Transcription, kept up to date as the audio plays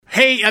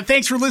Hey,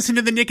 thanks for listening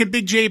to the Nick and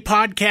Big J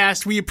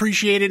podcast. We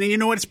appreciate it. And you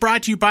know what? It's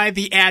brought to you by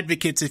The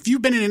Advocates. If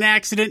you've been in an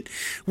accident,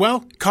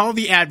 well, call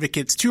The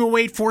Advocates.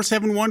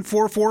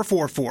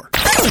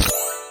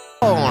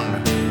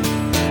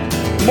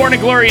 208-471-4444.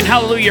 Morning glory and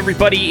hallelujah,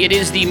 everybody. It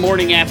is the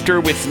morning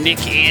after with Nick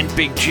and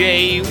Big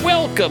J.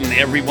 Welcome,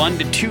 everyone,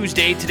 to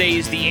Tuesday. Today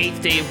is the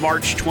 8th day of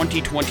March,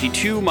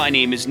 2022. My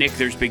name is Nick.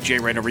 There's Big J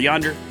right over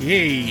yonder.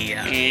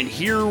 Yeah. And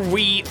here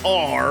we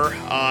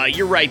are.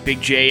 You're right,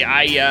 Big J.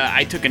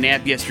 I took a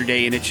nap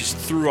yesterday, and it just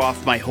threw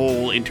off my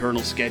whole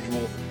internal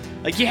schedule.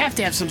 Like, you have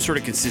to have some sort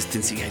of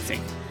consistency, I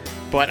think.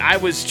 But I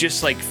was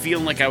just, like,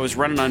 feeling like I was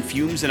running on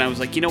fumes, and I was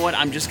like, you know what?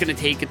 I'm just going to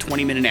take a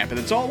 20-minute nap. And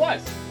that's all it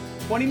was.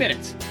 20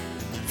 minutes.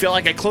 Feel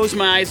like I closed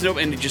my eyes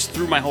and it just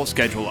threw my whole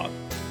schedule up.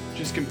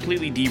 Just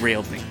completely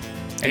derailed me.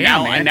 And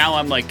now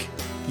I'm like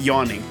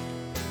yawning,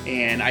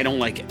 and I don't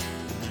like it.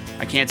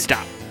 I can't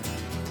stop.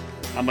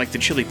 I'm like the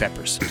Chili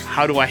Peppers.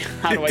 How do I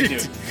do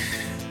it?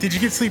 Did you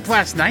get sleep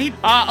last night?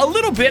 A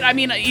little bit. I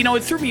mean, you know,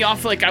 it threw me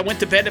off. Like, I went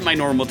to bed at my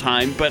normal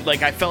time, but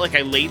like I felt like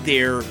I laid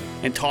there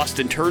and tossed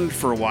and turned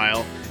for a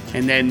while.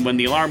 And then when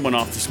the alarm went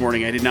off this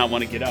morning, I did not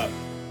want to get up.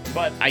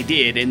 But I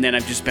did, and then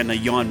I've just been a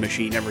yawn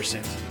machine ever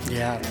since.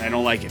 Yeah. And I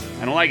don't like it.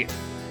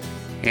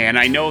 And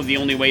I know the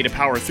only way to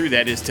power through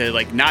that is to,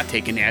 like, not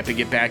take a nap and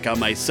get back on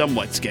my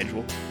somewhat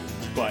schedule.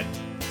 But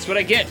that's what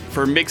I get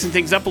for mixing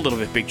things up a little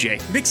bit, Big J.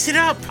 Mix it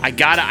up. I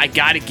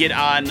gotta get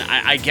on.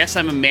 I guess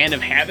I'm a man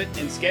of habit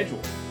and schedule.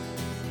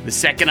 The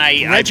second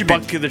I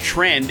buck the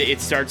trend,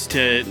 it starts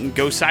to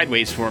go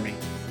sideways for me.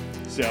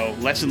 So,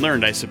 lesson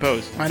learned, I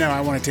suppose. I know.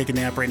 I want to take a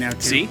nap right now,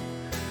 too. See?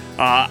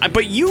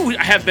 But you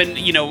have been,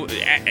 you know,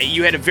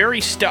 you had a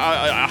very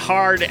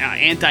hard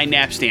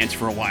anti-nap stance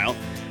for a while,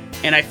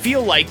 and I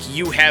feel like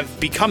you have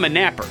become a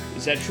napper.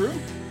 Is that true?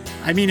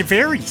 I mean, it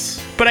varies.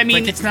 But I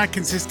mean, like, it's not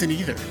consistent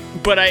either.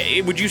 But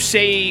would you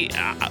say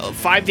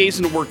 5 days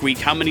in a work week,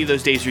 how many of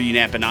those days are you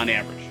napping on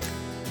average?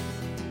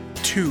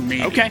 2,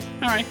 maybe. Okay,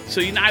 all right.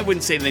 So I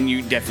wouldn't say then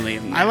you definitely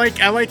have.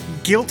 I like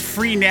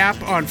guilt-free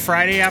nap on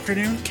Friday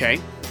afternoon.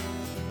 Okay.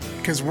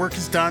 Because work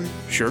is done.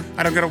 Sure.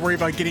 I don't got to worry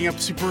about getting up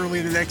super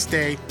early the next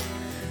day.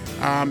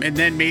 And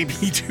then maybe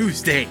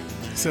Tuesday.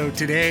 So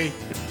today.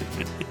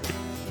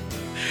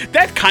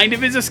 That kind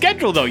of is a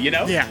schedule, though, you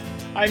know? Yeah.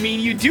 I mean,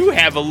 you do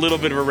have a little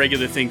bit of a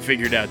regular thing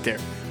figured out there.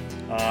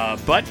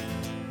 But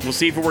we'll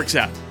see if it works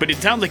out. But it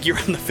sounds like you're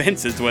on the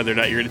fence as to whether or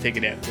not you're going to take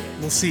a nap today.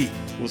 We'll see.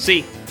 We'll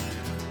see.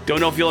 Don't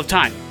know if you'll have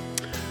time.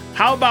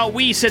 How about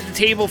we set the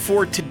table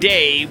for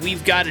today?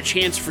 We've got a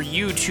chance for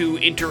you to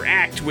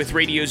interact with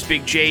Radio's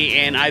Big J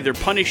and either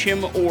punish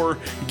him or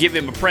give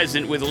him a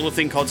present with a little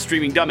thing called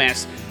Streaming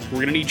Dumbass. We're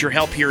going to need your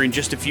help here in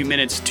just a few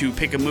minutes to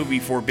pick a movie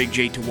for Big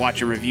J to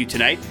watch and review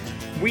tonight.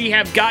 We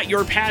have got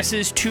your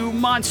passes to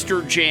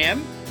Monster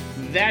Jam.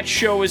 That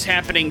show is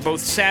happening both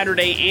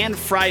Saturday and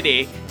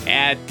Friday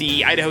at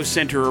the Idaho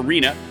Center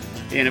Arena.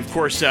 And, of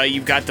course,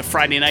 you've got the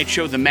Friday night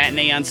show, the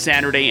matinee on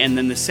Saturday, and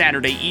then the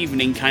Saturday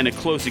evening kind of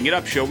closing it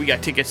up show. We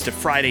got tickets to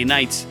Friday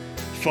night's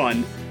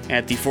fun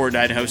at the Ford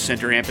Idaho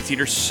Center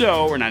Amphitheater.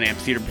 Or not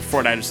Amphitheater, but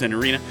Ford Idaho Center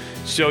Arena.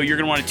 So you're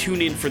going to want to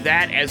tune in for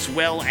that, as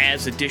well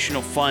as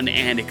additional fun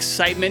and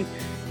excitement,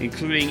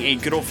 including a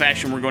good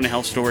old-fashioned We're Going to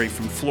Hell story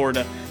from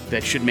Florida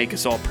that should make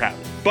us all proud.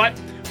 But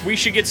we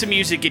should get some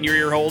music in your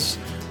ear holes.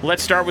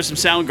 Let's start with some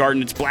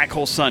Soundgarden. It's Black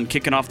Hole Sun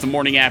kicking off the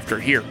morning after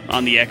here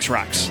on the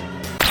X-Rocks.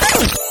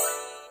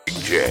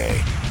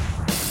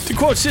 To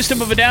quote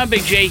System of a Down,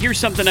 Big J, here's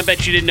something I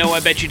bet you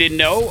didn't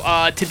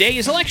know. Today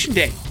is Election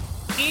Day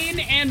in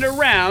and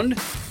around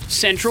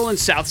central and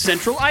south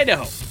central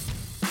Idaho.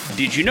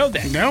 Did you know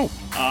that? No.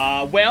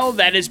 Well,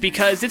 that is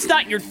because it's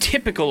not your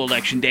typical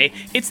election day.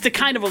 It's the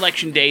kind of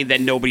election day that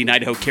nobody in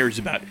Idaho cares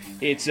about.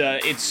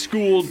 It's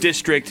school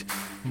district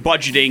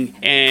budgeting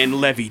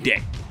and levy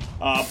day.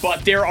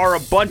 But there are a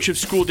bunch of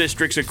school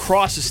districts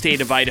across the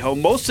state of Idaho,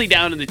 mostly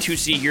down in the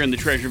 2C here in the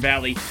Treasure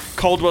Valley,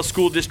 Caldwell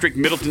School District,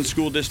 Middleton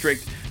School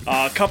District,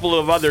 a couple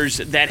of others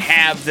that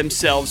have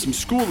themselves some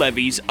school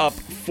levies up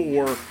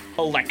for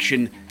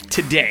election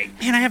today.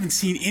 Man, I haven't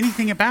seen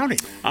anything about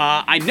it.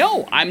 I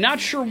know. I'm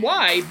not sure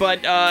why, but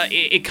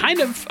it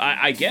kind of,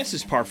 I guess,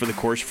 is par for the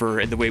course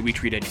for the way we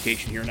treat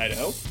education here in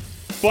Idaho.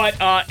 But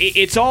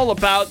it's all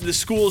about the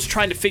schools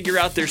trying to figure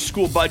out their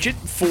school budget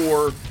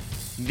for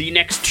the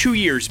next 2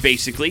 years,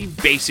 basically.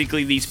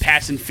 Basically, these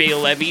pass and fail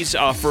levies,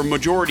 for a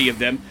majority of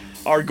them,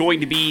 are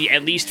going to be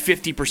at least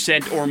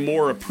 50% or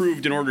more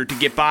approved in order to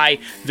get by.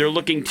 They're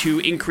looking to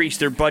increase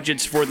their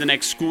budgets for the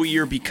next school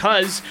year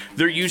because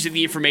they're using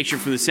the information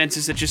from the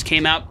census that just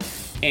came out.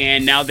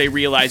 And now they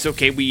realize,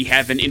 okay, we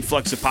have an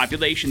influx of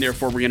population,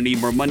 therefore we're going to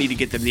need more money to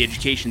get them the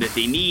education that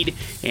they need.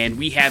 And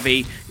we have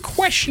a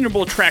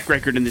questionable track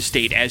record in the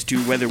state as to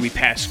whether we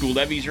pass school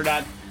levies or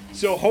not.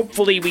 So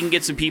hopefully we can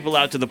get some people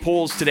out to the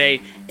polls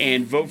today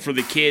and vote for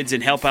the kids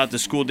and help out the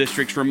school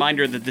districts.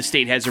 Reminder that the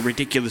state has a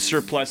ridiculous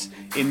surplus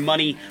in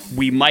money.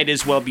 We might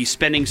as well be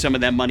spending some of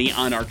that money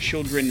on our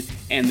children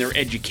and their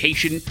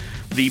education.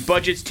 The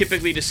budgets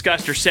typically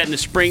discussed are set in the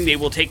spring. They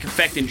will take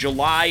effect in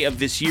July of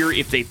this year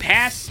if they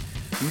pass.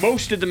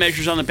 Most of the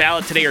measures on the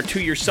ballot today are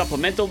 2-year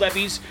supplemental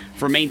levies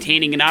for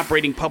maintaining and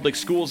operating public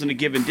schools in a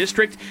given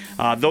district.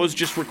 Those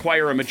just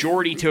require a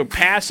majority to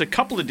pass. A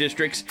couple of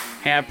districts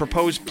have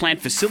proposed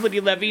plant facility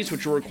levies,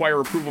 which will require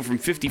approval from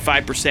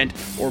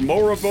 55% or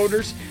more of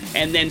voters.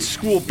 And then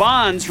school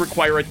bonds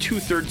require a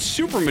 2/3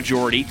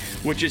 supermajority,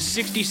 which is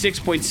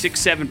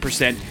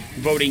 66.67%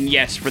 voting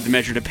yes for the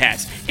measure to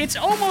pass. It's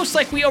almost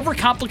like we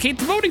overcomplicate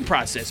the voting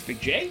process, Big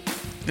J.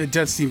 It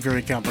does seem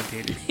very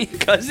complicated.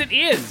 Because it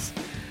is.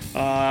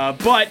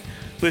 But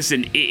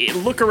listen,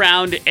 look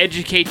around,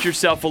 educate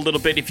yourself a little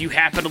bit. If you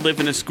happen to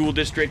live in a school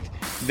district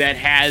that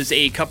has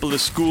a couple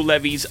of school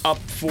levies up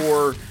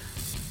for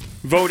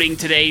voting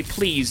today,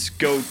 please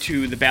go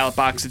to the ballot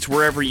box. It's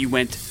wherever you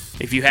went.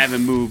 If you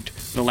haven't moved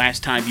the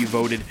last time you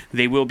voted,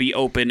 they will be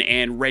open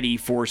and ready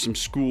for some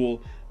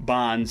school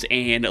bonds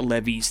and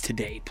levies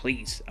today.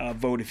 Please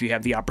vote if you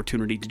have the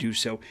opportunity to do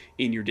so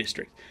in your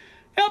district.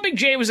 Well, Big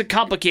J, it was a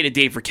complicated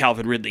day for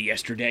Calvin Ridley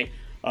yesterday.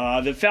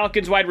 The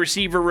Falcons wide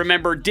receiver,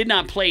 remember, did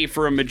not play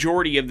for a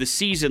majority of the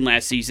season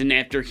last season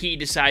after he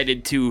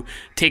decided to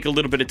take a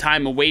little bit of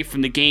time away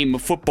from the game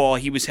of football.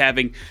 He was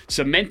having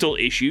some mental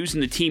issues,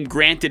 and the team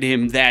granted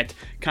him that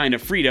kind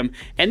of freedom.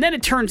 And then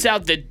it turns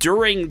out that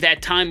during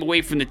that time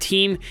away from the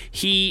team,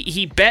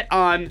 he bet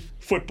on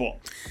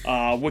football,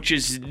 which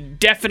is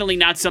definitely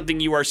not something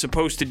you are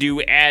supposed to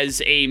do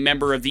as a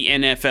member of the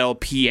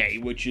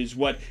NFLPA, which is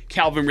what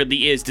Calvin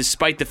Ridley is,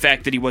 despite the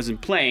fact that he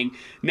wasn't playing.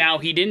 Now,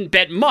 he didn't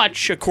bet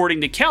much,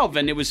 according to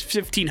Calvin. It was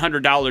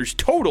 $1,500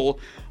 total,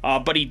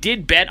 but he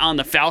did bet on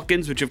the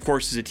Falcons, which, of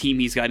course, is a team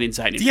he's got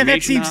inside information on. Yeah,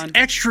 that seems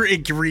extra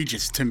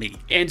egregious to me.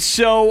 And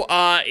so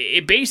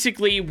it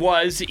basically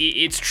was,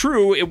 it's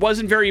true, it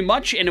wasn't very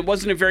much, and it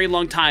wasn't a very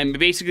long time.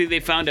 Basically, they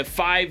found a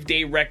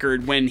 5-day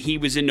record when he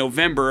was in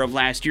November of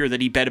last year that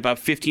he bet about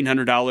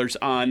 $1,500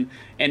 on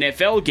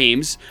NFL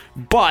games,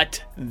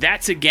 but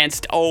that's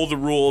against all the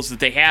rules that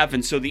they have,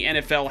 and so the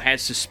NFL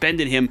has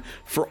suspended him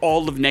for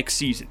all of next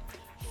season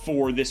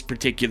for this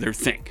particular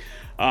thing.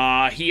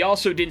 He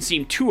also didn't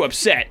seem too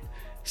upset,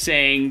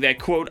 saying that,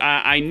 quote,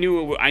 I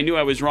knew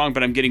I was wrong,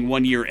 but I'm getting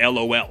 1 year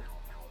LOL.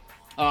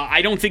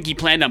 I don't think he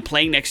planned on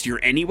playing next year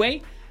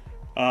anyway.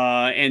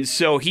 And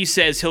so he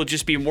says he'll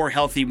just be more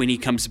healthy when he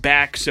comes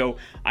back. So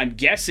I'm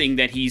guessing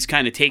that he's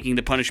kind of taking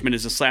the punishment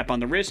as a slap on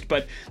the wrist.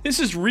 But this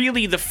is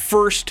really the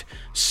first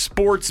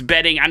sports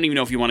betting, I don't even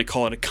know if you want to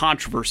call it a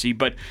controversy,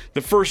 but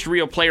the first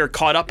real player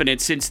caught up in it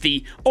since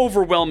the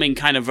overwhelming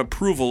kind of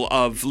approval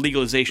of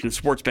legalization of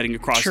sports betting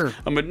across,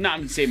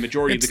 not say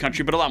majority of the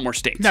country, but a lot more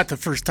states. Not the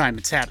first time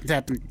it's happened. It's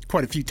happened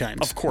quite a few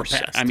times. Of course.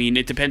 I mean,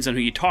 it depends on who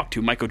you talk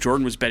to. Michael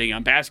Jordan was betting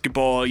on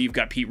basketball. You've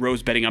got Pete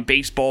Rose betting on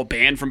baseball,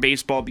 banned from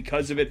baseball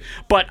because of it.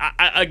 But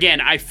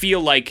again, I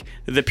feel like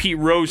the Pete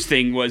Rose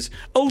thing was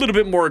a little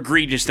bit more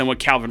egregious than what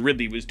Calvin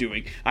Ridley was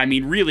doing. I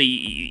mean,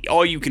 really,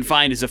 all you can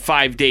find is a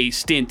 5-day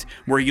stint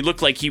where he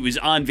looked like he was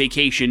on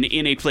vacation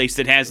in a place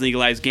that has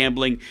legalized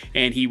gambling,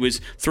 and he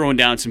was throwing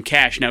down some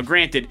cash. Now,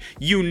 granted,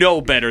 you know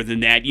better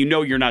than that. You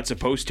know you're not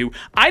supposed to.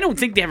 I don't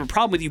think they have a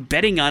problem with you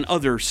betting on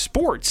other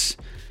sports.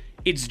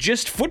 It's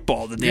just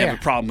football that they have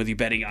a problem with you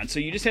betting on. So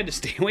you just had to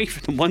stay away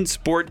from the one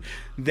sport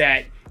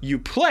that you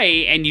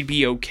play, and you'd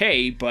be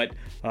okay, but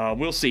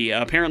we'll see.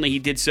 Apparently, he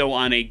did so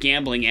on a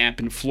gambling app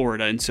in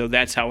Florida, and so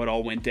that's how it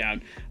all went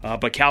down.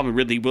 But Calvin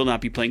Ridley will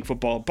not be playing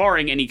football,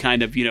 barring any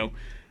kind of,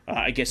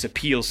 I guess,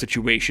 appeal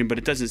situation, but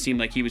it doesn't seem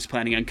like he was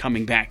planning on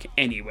coming back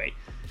anyway.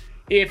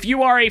 If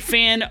you are a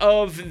fan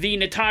of the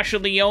Natasha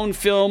Lyonne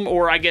film,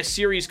 or I guess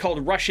series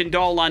called Russian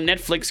Doll on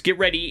Netflix, get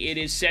ready. It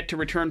is set to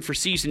return for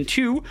season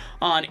 2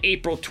 on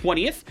April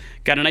 20th.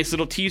 Got a nice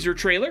little teaser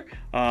trailer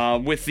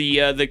with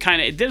the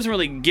kind of, it doesn't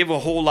really give a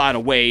whole lot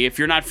away. If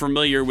you're not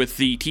familiar with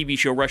the TV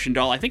show Russian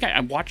Doll, I think I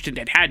watched it.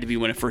 It had to be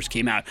when it first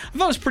came out. I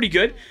thought it was pretty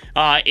good.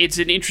 It's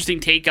an interesting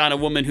take on a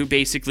woman who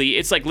basically,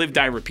 it's like Live,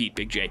 Die, Repeat,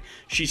 Big J.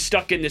 She's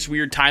stuck in this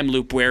weird time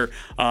loop where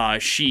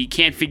she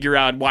can't figure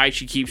out why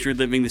she keeps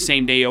reliving the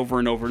same day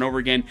over and over and over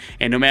again,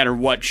 and no matter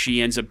what,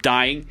 she ends up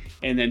dying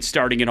and then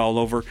starting it all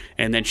over,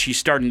 and then she's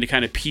starting to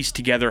kind of piece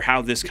together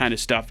how this kind of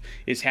stuff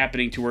is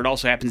happening to her. It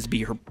also happens to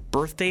be her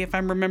birthday, if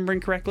I'm remembering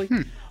correctly.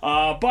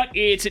 But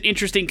it's an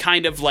interesting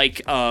kind of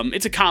like,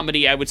 it's a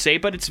comedy, I would say,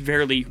 but it's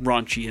fairly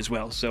raunchy as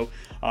well. So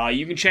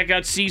you can check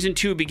out season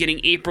 2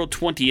 beginning April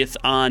 20th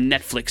on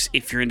Netflix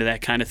if you're into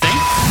that kind of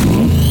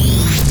thing.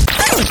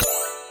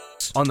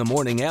 On the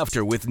Morning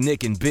After with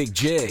Nick and Big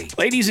J.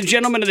 Ladies and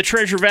gentlemen of the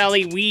Treasure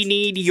Valley, we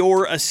need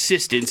your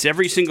assistance.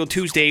 Every single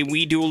Tuesday,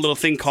 we do a little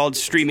thing called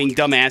Streaming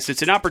Dumbass.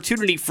 It's an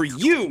opportunity for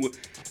you,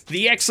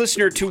 the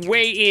ex-listener, to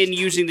weigh in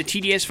using the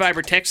TDS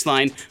Fiber text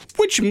line.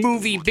 which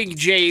movie Big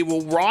J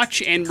will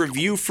watch and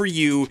review for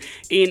you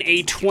in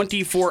a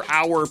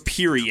 24-hour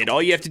period.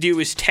 All you have to do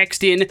is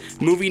text in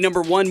movie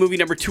number 1, movie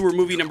number 2, or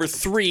movie number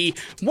 3.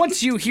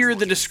 Once you hear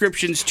the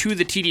descriptions to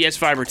the TDS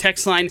Fiber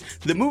text line,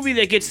 the movie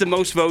that gets the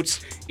most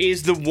votes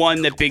is the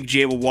one that Big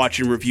J will watch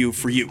and review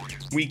for you.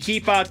 We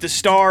keep out the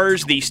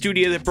stars, the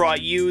studio that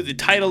brought you, the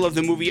title of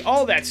the movie,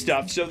 all that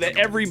stuff, so that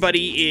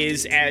everybody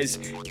is as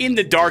in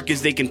the dark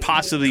as they can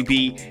possibly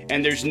be,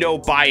 and there's no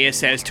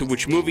bias as to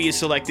which movie is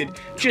selected,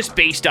 just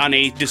based on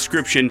a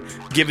description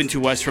given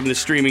to us from the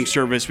streaming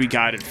service we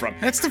got it from.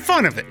 That's the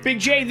fun of it. Big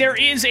J, there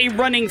is a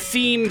running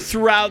theme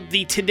throughout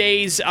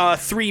today's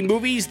 3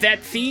 movies.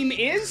 That theme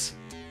is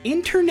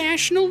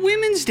International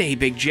Women's Day,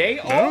 Big J.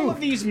 All of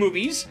these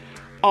movies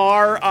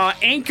are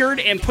anchored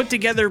and put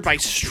together by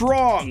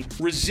strong,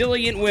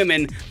 resilient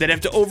women that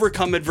have to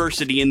overcome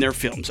adversity in their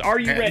films. Are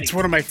you ready? It's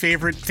one of my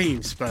favorite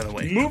themes, by the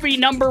way. Movie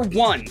number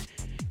 1.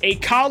 A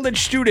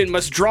college student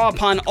must draw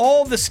upon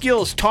all the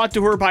skills taught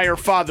to her by her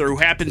father, who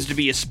happens to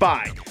be a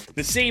spy.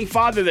 The same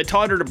father that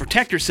taught her to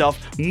protect herself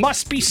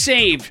must be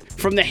saved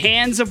from the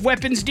hands of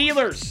weapons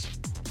dealers.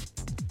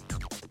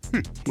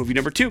 Movie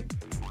number 2.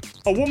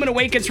 A woman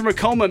awakens from a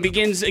coma and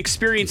begins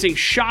experiencing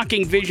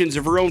shocking visions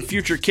of her own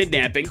future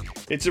kidnapping.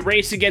 It's a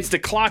race against the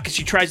clock as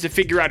she tries to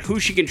figure out who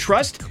she can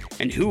trust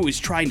and who is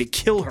trying to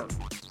kill her.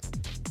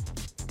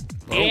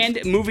 And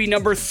movie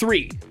number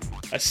 3.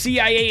 A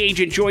CIA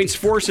agent joins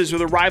forces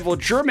with a rival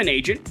German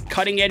agent,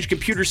 cutting-edge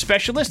computer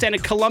specialist, and a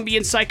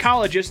Colombian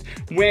psychologist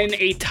when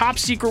a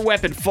top-secret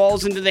weapon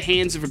falls into the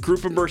hands of a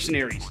group of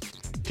mercenaries.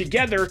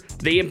 Together,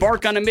 they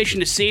embark on a mission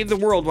to save the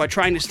world while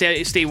trying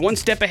to stay one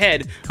step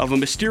ahead of a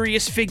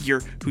mysterious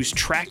figure who's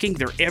tracking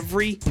their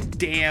every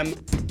damn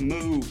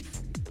move.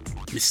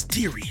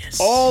 Mysterious.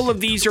 All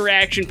of these are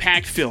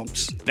action-packed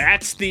films.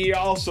 That's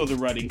also the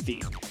running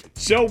theme.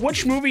 So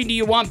which movie do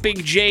you want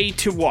Big J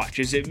to watch?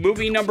 Is it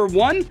movie number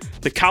 1,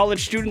 the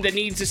college student that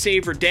needs to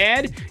save her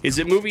dad? Is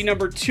it movie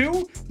number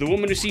 2, the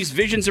woman who sees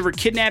visions of her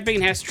kidnapping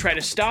and has to try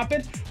to stop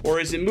it? Or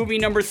is it movie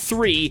number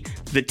 3,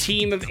 the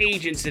team of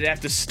agents that have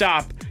to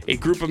stop a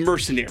group of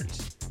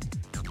mercenaries?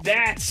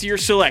 That's your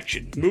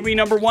selection. Movie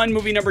number 1,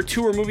 movie number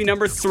 2, or movie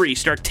number 3.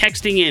 Start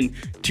texting in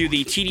to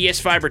the TDS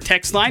Fiber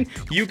text line.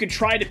 You can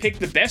try to pick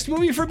the best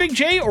movie for Big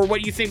J or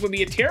what you think would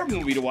be a terrible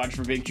movie to watch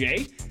for Big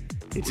J.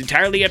 It's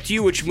entirely up to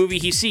you which movie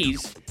he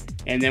sees.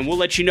 And then we'll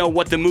let you know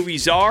what the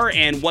movies are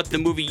and what the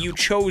movie you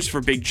chose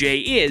for Big J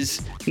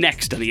is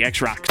next on the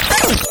X-Rocks.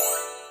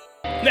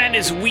 That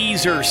is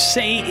Weezer,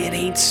 Say It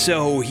Ain't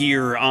So,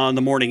 here on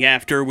The Morning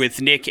After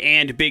with Nick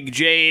and Big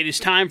J. It is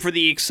time for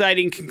the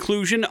exciting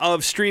conclusion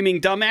of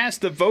Streaming Dumbass.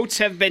 The votes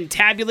have been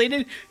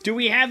tabulated. Do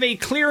we have a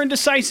clear and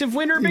decisive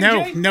winner, Big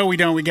J? No, we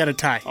don't. We got a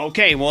tie.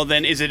 Okay, well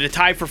then, is it a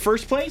tie for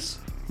first place?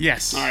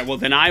 Yes. All right, well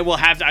then I will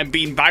have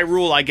to, by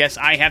rule, I guess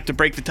I have to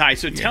break the tie.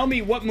 So tell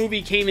me what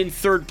movie came in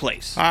third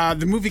place.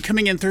 The movie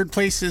coming in third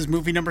place is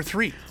movie number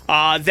 3.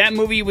 That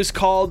movie was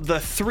called The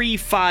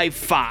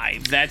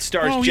 355. That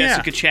stars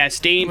Jessica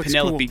Chastain,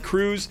 Penelope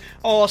Cruz,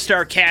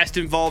 all-star cast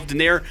involved in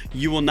there.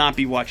 You will not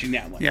be watching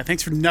that one. Yeah,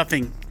 thanks for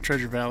nothing,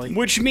 Treasure Valley.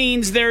 Which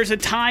means there's a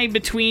tie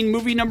between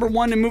movie number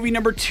 1 and movie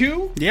number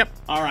 2? Yep.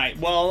 All right,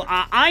 well,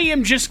 I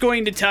am just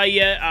going to tell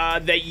you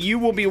that you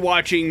will be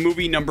watching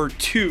movie number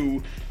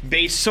 2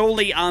 based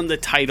solely on the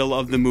title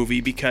of the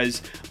movie,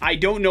 because I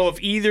don't know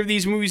if either of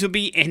these movies will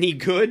be any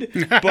good,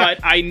 but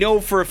I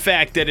know for a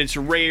fact that it's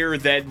rare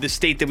that the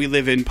state that we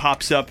live in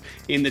pops up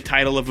in the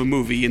title of a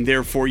movie, and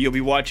therefore you'll be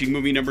watching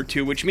movie number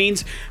 2, which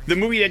means the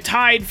movie that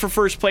tied for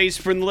first place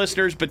from the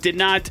listeners but did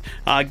not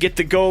get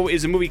the go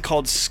is a movie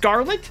called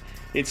Scarlet.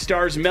 It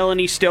stars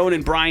Melanie Stone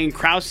and Brian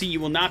Krause. You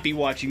will not be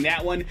watching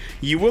that one.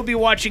 You will be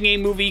watching a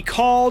movie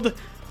called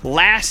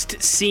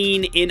Last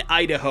Scene in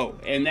Idaho,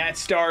 and that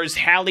stars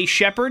Hallie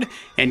Shepard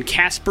and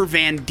Casper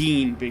Van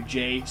Dien, Big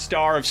J,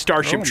 star of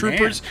Starship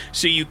Troopers,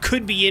 so you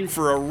could be in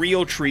for a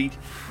real treat.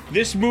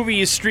 This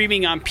movie is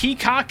streaming on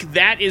Peacock.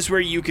 That is where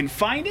you can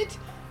find it.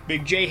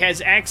 Big J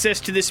has access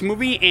to this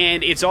movie,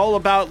 and it's all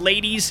about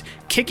ladies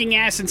kicking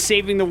ass and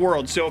saving the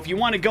world. So if you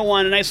want to go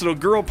on a nice little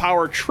girl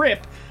power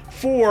trip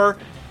for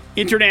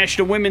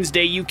International Women's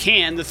Day, you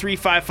can. The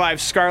 355,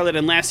 Scarlet,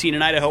 and Last Scene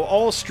in Idaho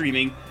all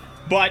streaming.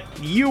 But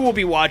you will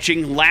be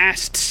watching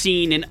Last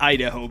Scene in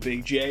Idaho,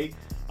 Big J.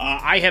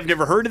 I have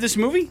never heard of this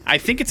movie. I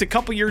think it's a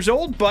couple years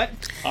old, but...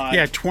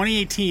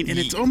 2018, and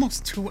it's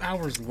almost 2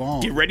 hours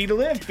long. Get ready to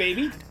live,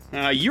 baby.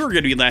 You're going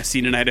to be Last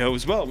Scene in Idaho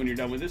as well when you're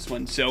done with this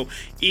one, so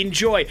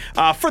enjoy.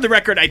 For the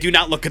record, I do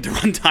not look at the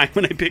runtime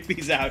when I pick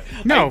these out.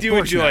 No, I do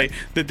enjoy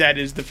that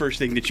is the first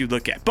thing that you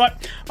look at.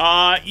 But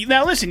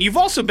now listen, you've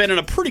also been on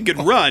a pretty good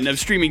run of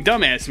streaming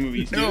dumbass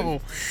movies, dude.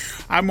 No,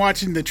 I'm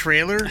watching the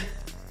trailer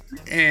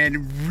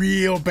and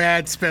real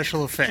bad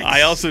special effects.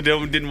 I also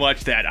didn't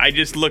watch that. I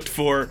just looked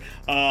for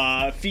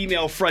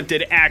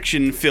female-fronted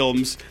action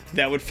films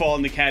that would fall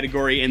in the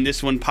category, and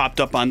this one popped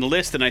up on the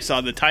list, and I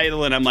saw the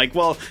title, and I'm like,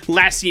 well,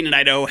 Last Seen in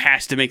Idaho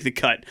has to make the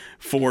cut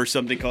for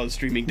something called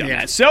Streaming Dumbass.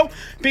 Yeah. So,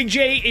 Big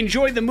J,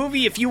 enjoy the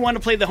movie. If you want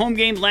to play the home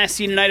game, Last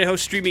Seen in Idaho,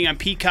 streaming on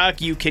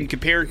Peacock, you can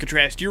compare and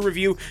contrast your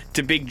review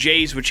to Big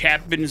J's, which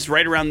happens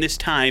right around this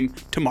time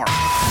tomorrow.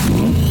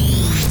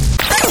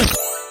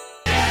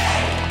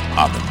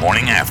 On the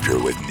morning after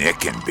with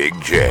Nick and Big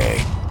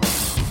J.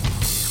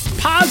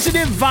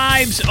 Positive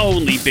vibes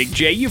only, Big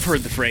J. You've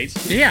heard the phrase.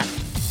 Yeah.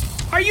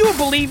 Are you a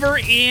believer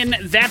in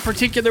that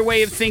particular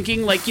way of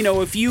thinking? Like,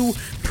 if you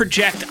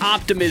project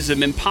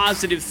optimism and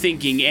positive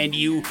thinking and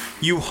you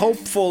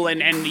hopeful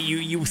and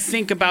you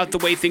think about the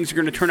way things are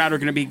going to turn out are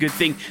going to be a good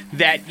thing,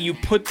 that you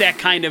put that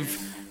kind of,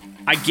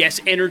 I guess,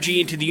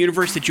 energy into the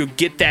universe, that you'll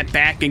get that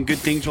back and good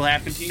things will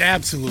happen to you?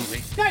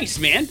 Absolutely. Nice,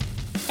 man.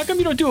 How come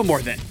you don't do it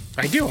more then?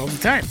 I do all the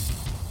time.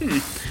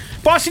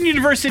 Boston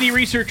University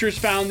researchers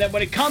found that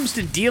when it comes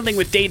to dealing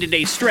with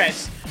day-to-day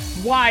stress,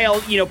 while,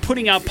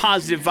 putting out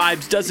positive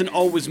vibes doesn't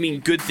always mean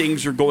good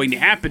things are going to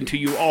happen to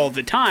you all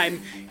the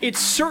time, it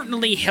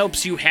certainly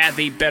helps you have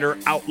a better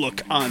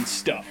outlook on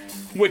stuff,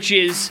 which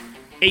is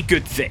a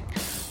good thing.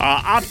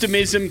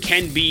 Optimism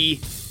can be,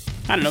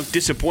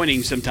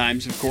 disappointing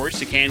sometimes, of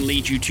course. It can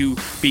lead you to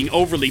being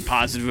overly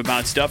positive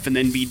about stuff and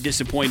then be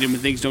disappointed when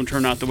things don't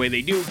turn out the way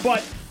they do.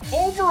 But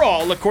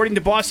overall, according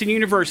to Boston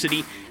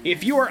University,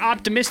 if you are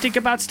optimistic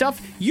about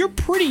stuff, you're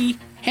pretty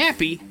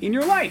happy in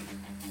your life.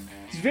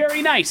 It's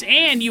very nice.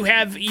 And you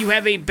have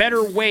a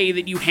better way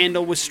that you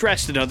handle with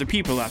stress than other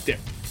people out there.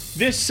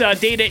 This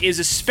data is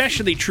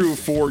especially true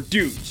for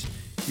dudes.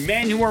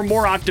 Men who are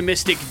more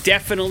optimistic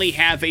definitely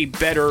have a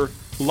better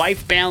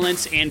life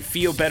balance and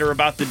feel better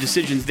about the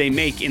decisions they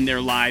make in their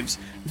lives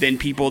than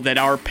people that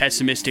are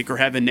pessimistic or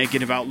have a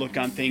negative outlook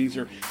on things,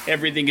 or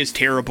everything is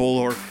terrible,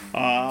 or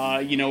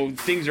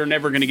things are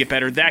never going to get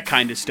better, that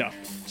kind of stuff.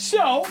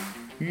 So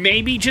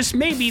maybe, just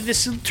maybe,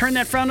 this will turn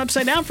that frown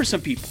upside down for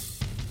some people.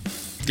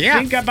 Yeah.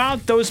 Think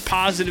about those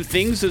positive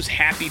things, those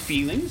happy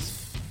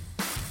feelings,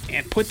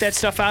 and put that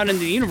stuff out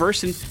into the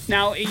universe. And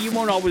now, you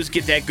won't always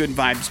get that good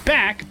vibes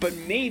back, but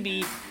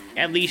maybe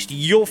at least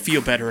you'll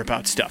feel better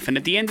about stuff. And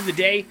at the end of the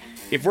day,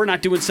 if we're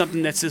not doing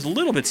something that's just a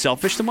little bit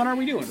selfish, then what are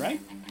we doing, right?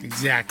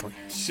 Exactly.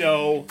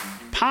 So,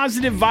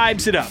 positive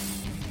vibes it up.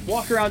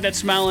 Walk around with that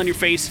smile on your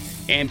face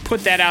and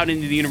put that out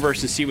into the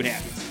universe and see what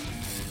happens.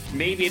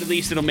 Maybe at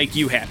least it'll make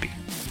you happy.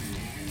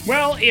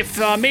 Well, if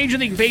Major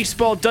League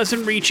Baseball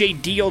doesn't reach a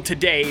deal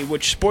today,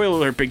 which, spoiler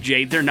alert, Big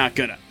J, they're not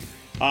gonna.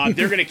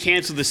 They're gonna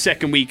cancel the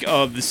second week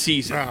of the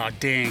season. Oh,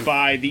 dang.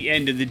 By the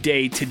end of the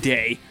day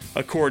today,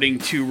 according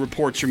to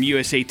reports from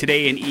USA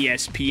Today and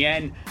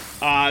ESPN.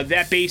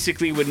 That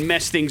basically would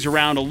mess things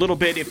around a little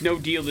bit. If no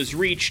deal is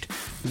reached,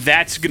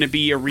 that's going to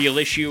be a real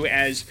issue,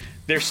 as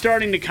they're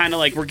starting to kind of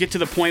we'll get to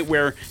the point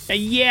where,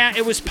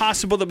 it was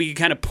possible that we could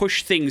kind of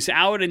push things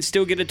out and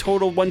still get a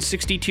total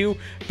 162,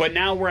 but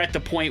now we're at the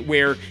point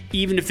where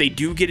even if they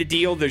do get a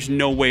deal, there's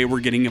no way we're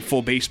getting a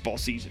full baseball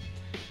season.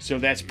 So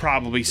that's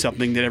probably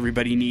something that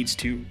everybody needs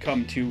to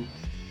come to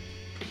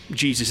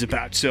Jesus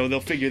about. So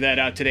they'll figure that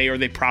out today, or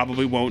they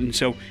probably won't, and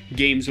so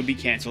games will be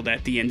canceled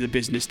at the end of the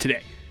business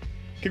today.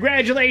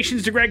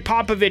 Congratulations to Greg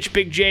Popovich,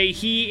 Big J.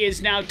 He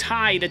is now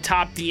tied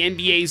atop the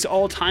NBA's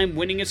all-time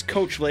winningest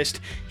coach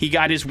list. He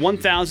got his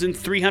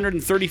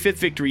 1,335th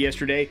victory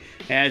yesterday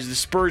as the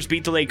Spurs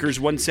beat the Lakers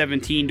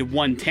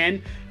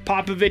 117-110.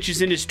 Popovich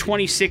is in his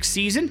 26th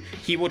season.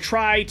 He will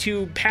try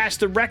to pass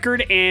the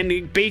record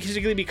and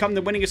basically become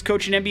the winningest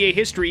coach in NBA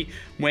history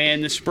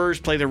when the Spurs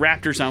play the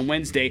Raptors on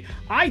Wednesday.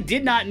 I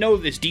did not know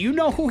this. Do you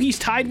know who he's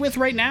tied with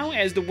right now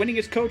as the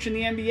winningest coach in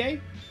the NBA?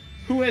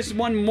 Who has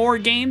won more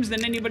games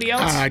than anybody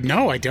else?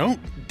 No, I don't.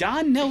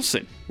 Don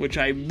Nelson, which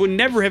I would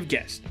never have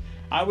guessed.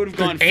 I would have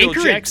gone Phil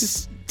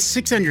Jackson.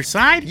 6 on your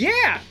side?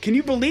 Yeah. Can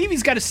you believe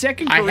he's got a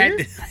second career?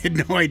 I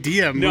had no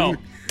idea. No.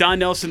 Don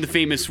Nelson, the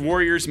famous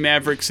Warriors,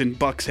 Mavericks, and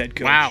Bucks head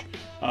coach. Wow.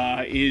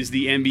 Is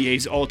the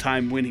NBA's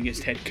all-time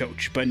winningest head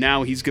coach. But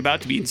now he's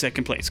about to be in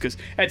second place, because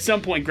at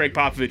some point Greg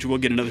Popovich will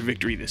get another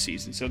victory this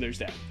season. So there's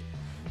that.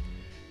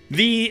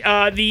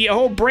 The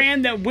whole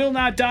brand that will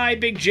not die,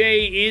 Big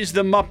J, is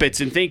the Muppets,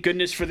 and thank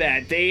goodness for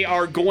that. They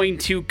are going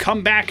to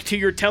come back to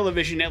your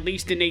television, at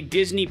least in a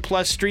Disney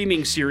Plus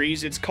streaming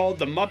series. It's called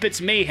The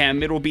Muppets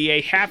Mayhem. It'll be a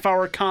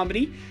half-hour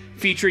comedy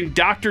featuring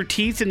Dr.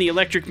 Teeth and the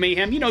Electric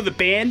Mayhem. You know, the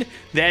band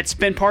that's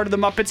been part of the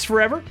Muppets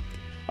forever?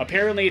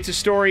 Apparently, it's a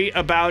story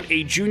about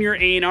a junior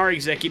A&R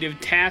executive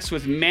tasked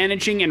with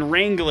managing and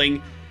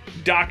wrangling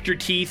Dr.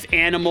 Teeth,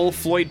 Animal,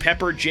 Floyd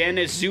Pepper,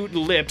 Janice, Zoot, and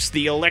Lips,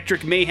 the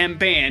Electric Mayhem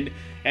Band,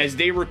 as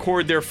they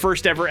record their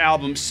first ever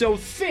album. So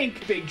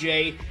think, Big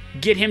J,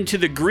 get him to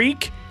the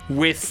Greek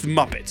with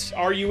Muppets.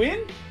 Are you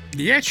in?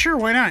 Yeah, sure,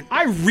 why not?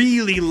 I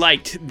really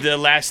liked the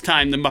last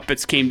time the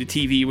Muppets came to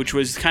TV, which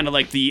was kind of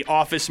like the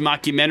Office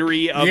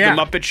mockumentary of the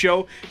Muppet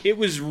Show. It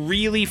was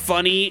really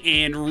funny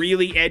and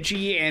really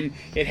edgy, and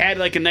it had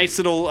like a nice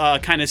little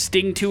kind of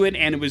sting to it,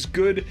 and it was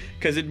good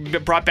because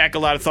it brought back a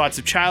lot of thoughts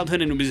of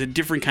childhood, and it was a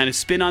different kind of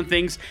spin on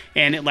things,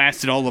 and it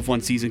lasted all of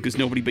one season because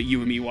nobody but you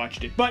and me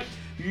watched it. But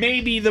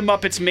maybe the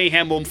Muppets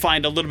Mayhem will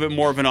find a little bit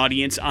more of an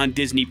audience on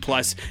Disney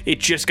Plus. It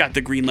just got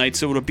the green light,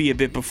 so it'll be a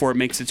bit before it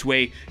makes its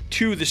way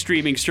to the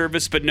streaming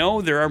service. But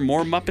no, there are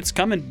more Muppets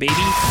coming, baby.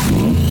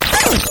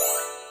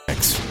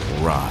 X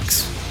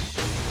rocks.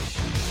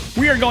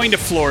 We are going to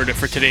Florida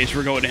for today's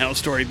We're Going to Hell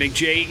story, Big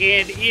J,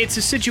 and it's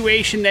a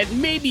situation that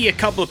maybe a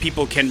couple of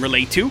people can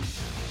relate to.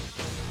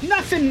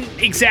 Nothing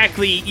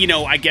exactly,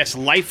 I guess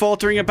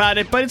life-altering about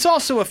it, but it's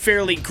also a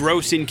fairly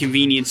gross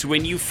inconvenience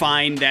when you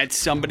find that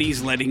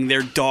somebody's letting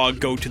their dog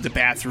go to the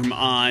bathroom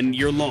on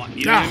your lawn.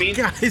 You know what I mean?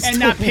 God, and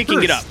not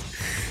picking it up.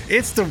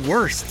 It's the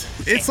worst.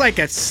 It's like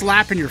a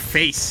slap in your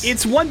face.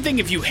 It's one thing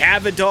if you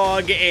have a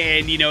dog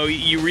and,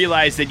 you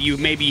realize that you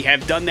maybe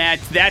have done that.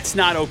 That's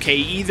not okay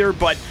either,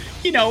 but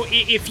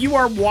if you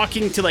are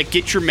walking to like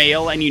get your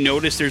mail and you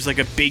notice there's like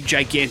a big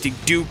gigantic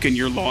Duke in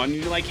your lawn,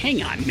 you're like,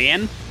 hang on,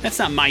 man, that's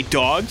not my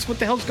dogs. What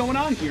the hell's going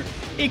on here?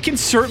 It can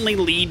certainly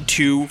lead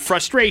to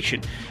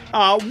frustration.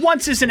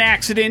 Once is an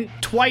accident,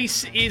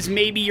 twice is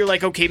maybe you're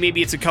like, okay,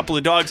 maybe it's a couple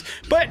of dogs,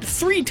 but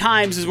 3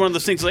 times is one of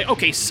those things like,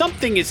 okay,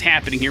 something is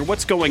happening here.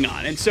 What's going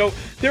on? And so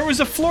there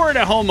was a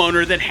Florida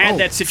homeowner that had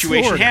that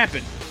situation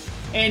happen.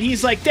 And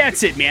he's like,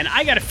 that's it, man.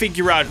 I got to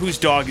figure out whose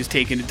dog is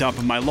taking a dump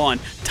on my lawn.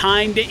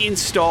 Time to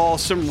install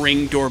some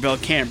Ring doorbell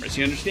cameras.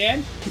 You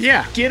understand?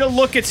 Yeah. Get a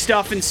look at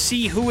stuff and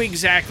see who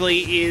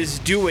exactly is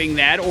doing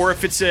that, or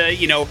if it's a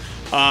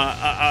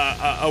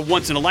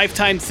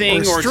once-in-a-lifetime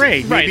thing. Or a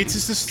stray. Right. Maybe it's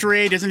just a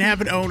stray, doesn't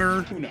have an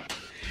owner. Who knows?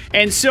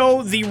 And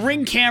so the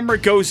Ring camera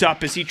goes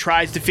up as he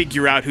tries to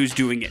figure out who's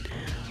doing it.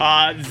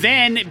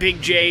 Then,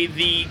 Big J,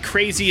 the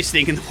craziest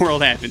thing in the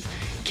world happened.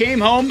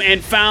 Came home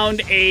and found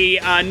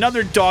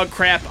another dog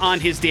crap on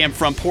his damn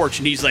front porch,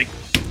 and he's like,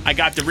 I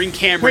got the Ring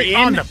camera in.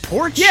 On the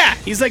porch? Yeah.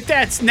 He's like,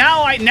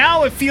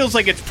 now it feels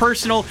like it's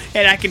personal,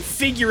 and I can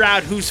figure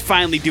out who's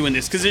finally doing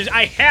this, because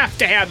I have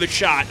to have a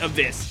shot of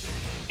this.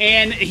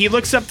 And he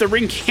looks up the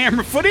Ring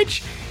camera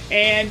footage,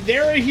 and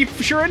there he,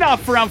 sure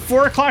enough, around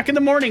 4 o'clock in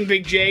the morning,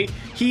 Big J,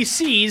 he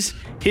sees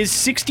his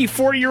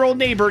 64-year-old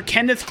neighbor,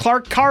 Kenneth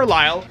Clark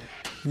Carlisle,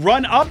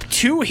 run up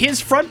to his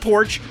front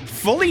porch,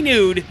 fully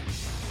nude,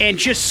 and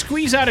just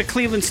squeeze out a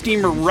Cleveland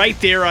steamer right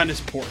there on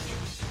his porch.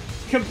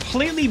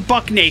 Completely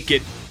buck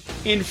naked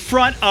in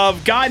front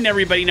of God and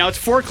everybody. Now, it's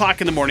 4 o'clock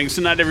in the morning,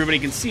 so not everybody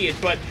can see it,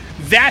 but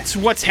that's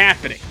what's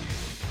happening.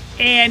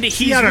 And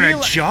he's out on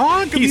a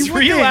jog? He's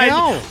what realized, the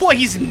hell? well,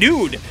 he's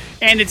nude,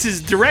 and it's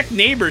his direct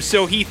neighbor,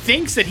 so he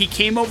thinks that he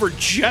came over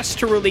just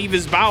to relieve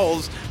his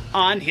bowels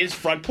on his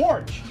front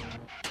porch.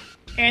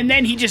 And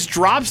then he just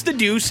drops the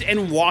deuce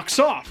and walks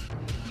off.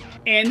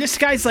 And this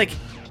guy's like,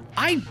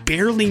 I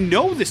barely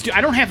know this dude.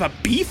 I don't have a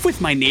beef with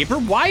my neighbor.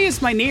 Why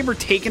is my neighbor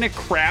taking a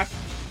crap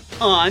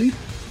on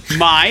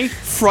my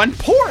front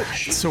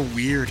porch? It's so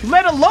weird.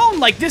 Let alone,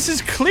 like, this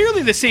is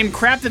clearly the same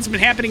crap that's been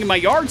happening in my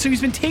yard, so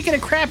he's been taking a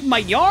crap in my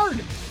yard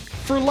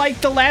for,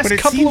 like, the last couple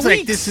of weeks. But it seems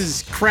like this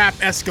is crap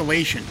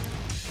escalation.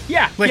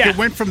 Yeah, Like, it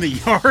went from the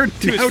yard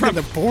to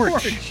the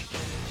porch.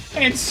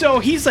 And so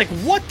he's like,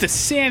 what the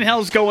Sam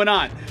hell's going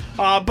on?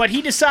 But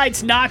he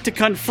decides not to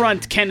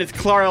confront Kenneth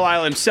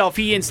Carlisle himself.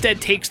 He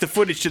instead takes the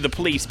footage to the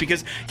police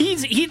because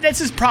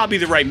this is probably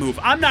the right move.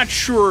 I'm not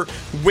sure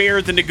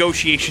where the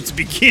negotiations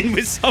begin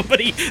with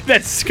somebody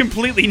that's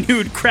completely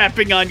nude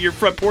crapping on your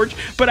front porch,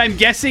 but I'm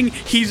guessing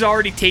he's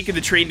already taken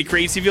the train to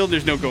Crazyville.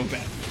 There's no going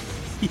back.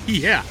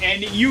 Yeah.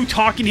 And you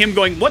talking to him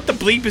going, what the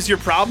bleep is your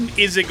problem,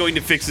 isn't going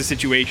to fix the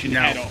situation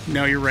at all.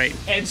 No, you're right.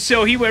 And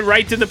so he went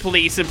right to the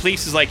police, and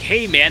police is like,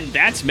 hey, man,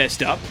 that's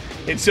messed up.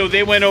 And so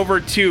they went over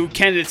to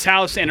Kenneth's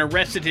house and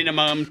arrested him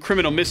on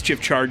criminal mischief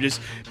charges.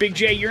 Big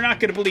J, you're not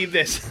going to believe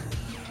this.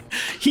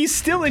 He's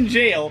still in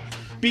jail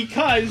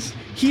because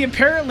he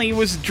apparently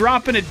was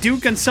dropping a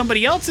Duke on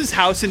somebody else's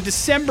house in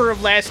December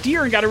of last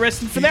year and got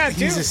arrested for that,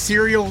 too. He's a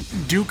serial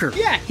duker.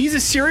 Yeah, he's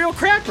a serial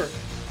crapper.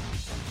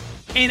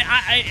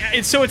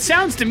 And so it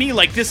sounds to me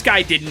like this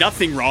guy did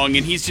nothing wrong,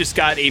 and he's just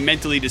got a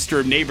mentally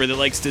disturbed neighbor that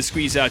likes to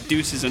squeeze out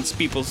deuces on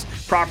people's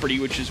property,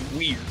 which is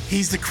weird.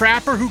 He's the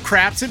crapper who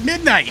craps at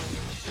midnight.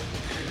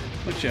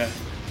 Bunch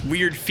of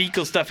weird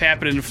fecal stuff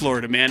happening in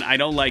Florida, man. I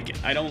don't like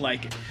it. I don't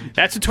like it.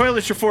 That's what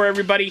toilets are for,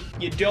 everybody.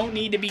 You don't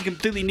need to be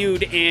completely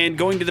nude and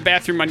going to the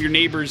bathroom on your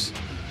neighbor's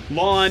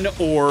lawn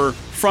or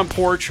front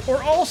porch,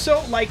 or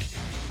also, like,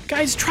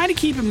 guys, try to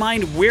keep in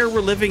mind where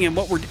we're living and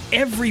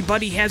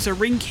everybody has a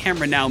Ring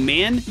camera now,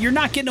 man. You're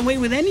not getting away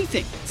with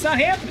anything. It's not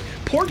happening.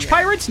 Porch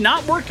pirates,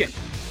 not working.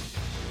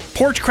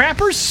 Porch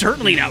crappers,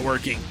 certainly not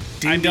working.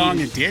 Ding dong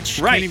and ditch?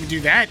 Right. Can't even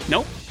do that.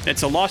 Nope.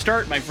 That's a lost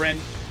art, my friend.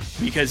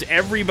 Because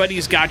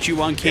everybody's got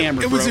you on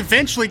camera, It was bro.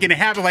 eventually going to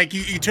happen. Like,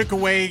 you took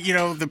away,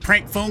 the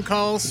prank phone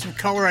calls,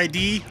 caller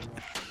ID,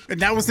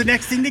 and that was the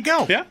next thing to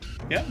go. Yeah.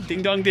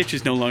 Ding dong ditch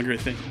is no longer a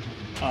thing.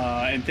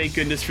 And thank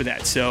goodness for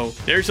that. So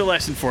there's a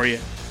lesson for you.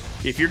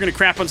 If you're going to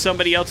crap on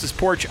somebody else's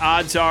porch,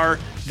 odds are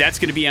that's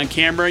going to be on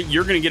camera.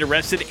 You're going to get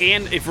arrested.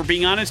 And if we're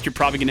being honest, you're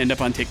probably going to end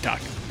up on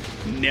TikTok.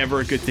 Never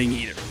a good thing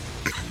either.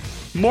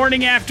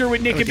 Morning After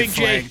with Nick and Big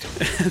J.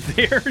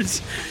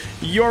 There's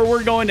your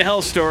We're Going to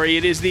Hell story.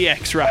 It is the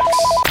X-Rocks.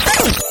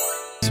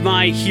 It's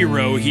my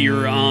hero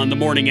here on the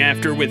Morning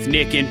After with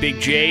Nick and Big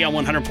J on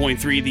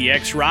 100.3 the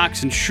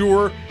X-Rocks. And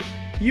sure,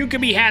 you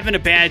could be having a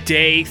bad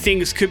day.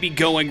 Things could be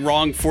going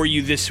wrong for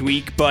you this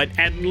week, but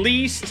at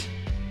least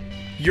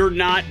you're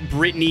not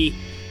Brittany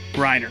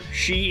Griner.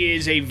 She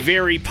is a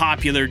very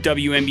popular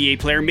WNBA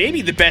player,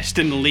 maybe the best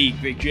in the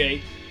league, Big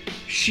J.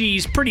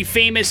 She's pretty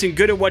famous and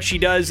good at what she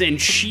does,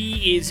 and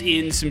she is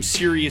in some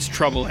serious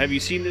trouble. Have you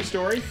seen this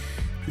story?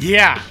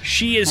 Yeah.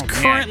 She is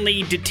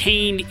currently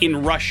detained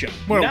in Russia.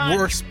 What a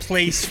worse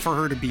place for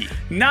her to be.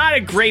 Not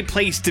a great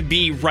place to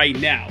be right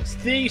now.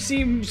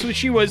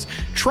 She was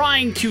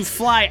trying to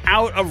fly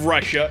out of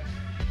Russia,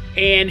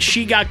 and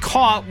she got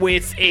caught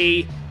with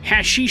a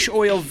hashish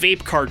oil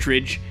vape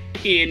cartridge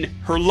in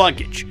her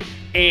luggage.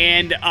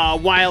 And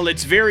while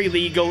it's very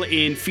legal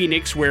in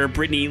Phoenix, where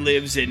Brittany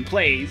lives and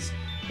plays,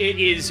 it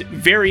is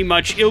very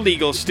much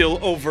illegal still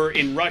over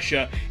in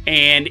Russia,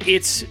 and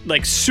it's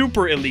like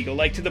super illegal,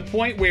 like to the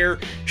point where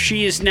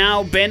she has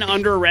now been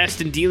under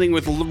arrest and dealing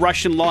with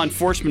Russian law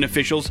enforcement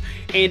officials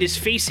and is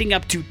facing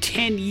up to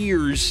 10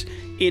 years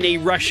in a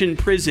Russian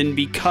prison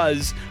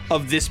because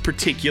of this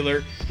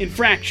particular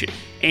infraction.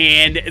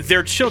 And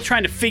they're still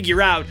trying to figure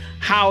out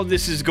how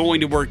this is going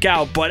to work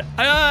out, but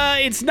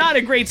it's not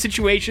a great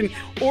situation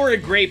or a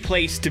great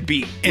place to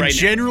be. And right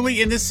generally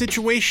now, in this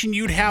situation,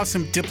 you'd have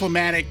some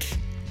diplomatic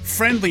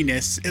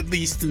friendliness, at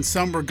least in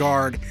some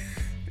regard,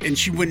 and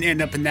she wouldn't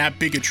end up in that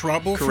big of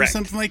trouble for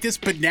something like this.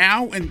 But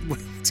now, and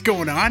what's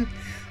going on,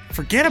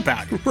 forget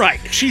about it.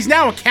 Right. She's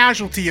now a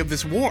casualty of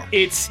this war.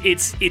 It's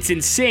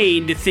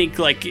insane to think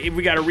like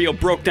we got a real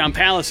broke down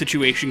palace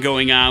situation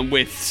going on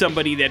with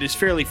somebody that is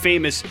fairly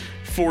famous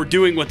for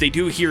doing what they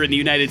do here in the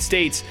United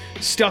States,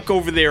 stuck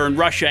over there in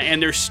Russia,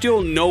 and there's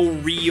still no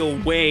real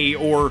way,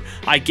 or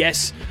I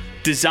guess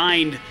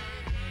designed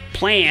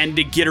plan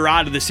to get her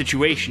out of the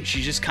situation.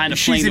 She's just kind of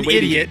playing the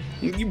way. She's an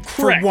idiot,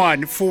 for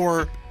one,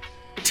 for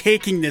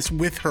taking this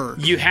with her.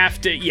 You have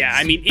to, yeah,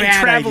 I mean,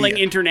 traveling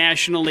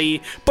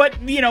internationally.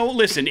 But, you know,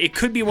 listen, it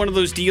could be one of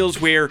those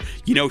deals where,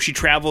 you know, she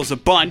travels a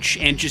bunch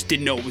and just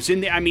didn't know it was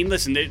in there. I mean,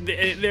 listen,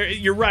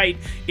 you're right.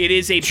 It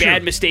is a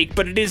bad mistake,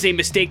 but it is a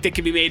mistake that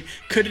can be made.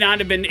 Could not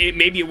have been,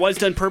 maybe it was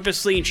done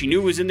purposely and she knew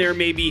it was in there.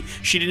 Maybe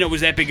she didn't know it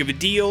was that big of a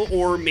deal,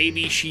 or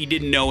maybe she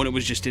didn't know and it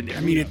was just in there.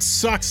 I mean, it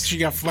sucks she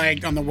got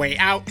flagged on the way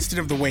out instead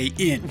of the way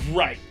in.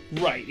 Right.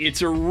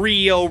 It's a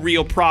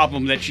real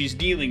problem that she's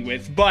dealing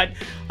with. But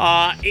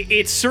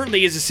it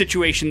certainly is a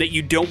situation that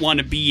you don't want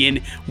to be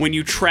in when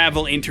you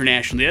travel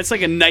internationally. That's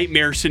like a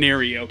nightmare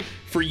scenario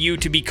for you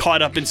to be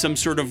caught up in some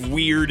sort of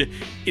weird,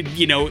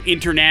 you know,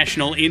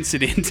 international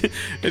incident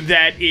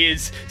that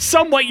is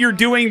somewhat you're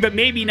doing, but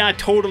maybe not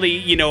totally,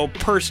 you know,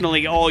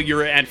 personally all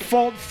you're at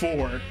fault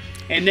for.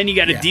 And then you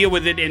got to deal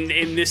with it.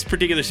 In this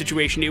particular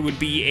situation, it would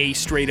be a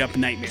straight up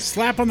nightmare.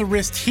 Slap on the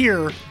wrist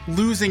here,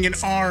 losing an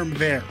arm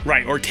there.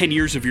 Right, or 10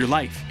 years of your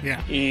life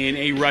in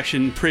a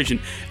Russian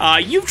prison.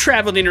 You've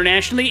traveled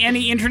internationally.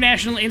 Any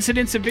international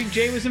incidents that Big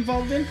J was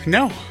involved in?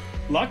 No.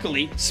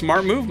 Luckily.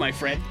 Smart move, my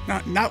friend.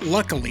 Not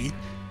luckily.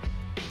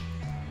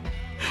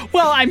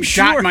 Well, I'm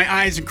sure. Dot my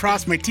I's and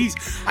cross my T's.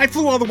 I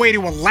flew all the way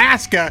to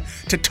Alaska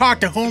to talk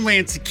to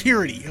Homeland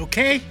Security,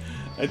 okay?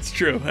 That's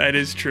true. That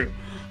is true.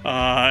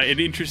 An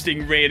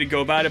interesting way to go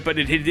about it, but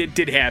it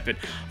did happen.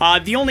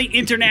 The only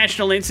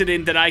international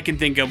incident that I can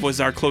think of was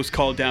our close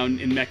call down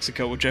in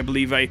Mexico, which I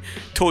believe I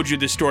told you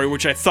the story,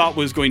 which I thought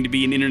was going to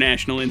be an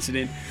international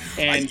incident.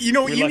 And you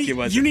know,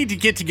 you need to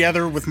get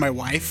together with my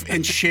wife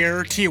and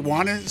share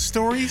Tijuana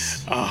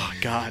stories. Oh,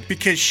 God.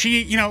 Because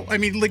she, you know, I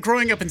mean, like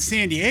growing up in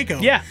San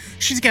Diego,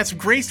 she's got some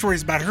great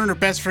stories about her and her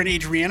best friend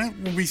Adriana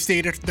when we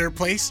stayed at their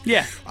place.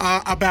 Yeah.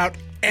 About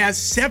as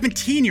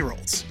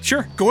 17-year-olds.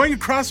 Sure. Going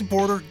across the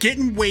border,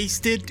 getting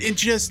wasted, and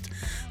just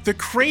the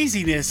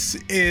craziness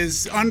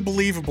is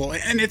unbelievable.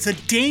 And it's a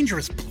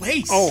dangerous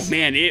place. Oh,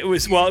 man. It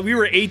was, well, we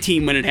were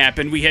 18 when it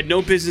happened. We had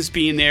no business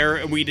being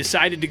there. We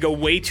decided to go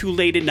way too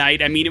late at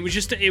night. I mean, it was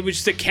just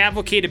a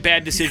cavalcade of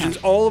bad decisions.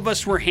 Yeah. All of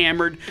us were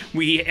hammered.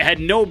 We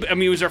had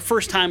it was our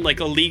first time, like,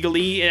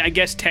 illegally, I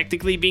guess,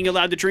 technically being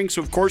allowed to drink.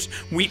 So, of course,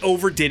 we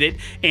overdid it.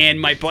 And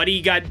my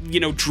buddy got, you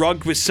know,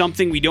 drugged with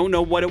something. We don't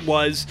know what it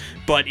was,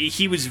 but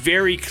he was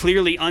very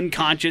clearly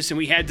unconscious, and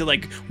we had to,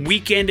 like,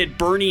 weekend at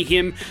Bernie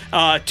him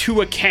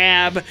to a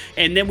cab,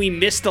 and then we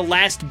missed the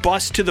last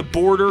bus to the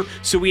border,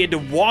 so we had to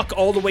walk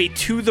all the way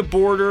to the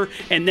border,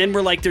 and then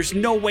we're like, there's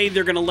no way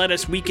they're going to let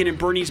us weekend at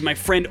Bernie's my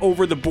friend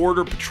over the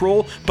border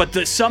patrol,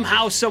 but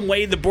somehow, some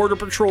way, the border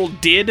patrol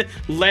did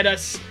let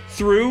us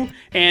through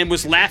and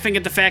was laughing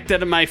at the fact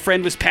that my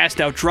friend was passed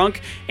out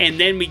drunk, and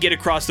then we get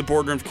across the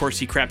border, and of course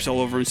he craps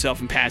all over himself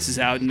and passes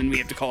out, and then we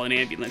have to call an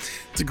ambulance.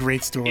 It's a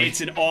great story.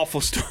 It's an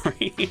awful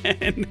story,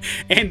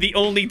 and the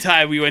only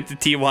time we went to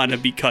Tijuana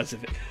because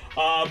of it.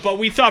 But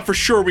we thought for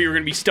sure we were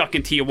going to be stuck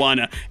in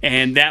Tijuana,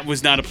 and that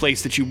was not a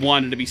place that you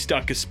wanted to be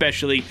stuck,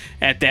 especially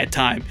at that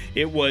time.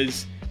 It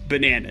was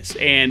bananas,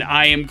 and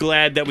I am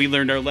glad that we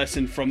learned our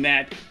lesson from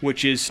that,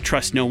 which is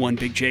trust no one,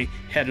 Big J.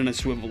 Head on a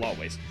swivel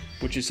always,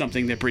 which is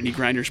something that Brittany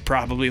Griner's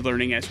probably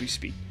learning as we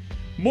speak.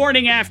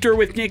 Morning After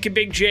with Nick and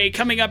Big J.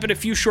 Coming up in a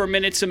few short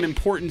minutes, some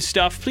important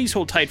stuff. Please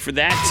hold tight for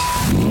that.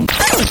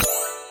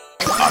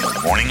 On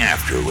the Morning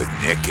After with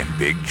Nick and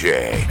Big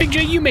J. Big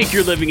J, you make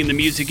your living in the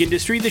music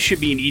industry. This should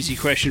be an easy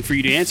question for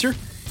you to answer.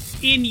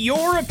 In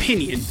your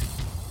opinion,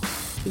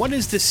 what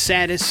is the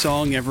saddest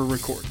song ever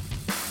recorded?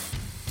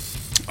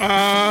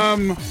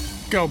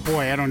 Go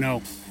boy, I don't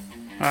know.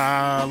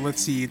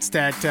 Let's see. It's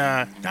that.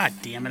 God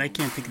damn it, I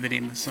can't think of the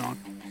name of the song.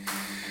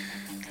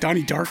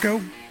 Donnie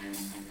Darko.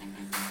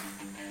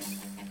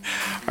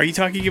 Are you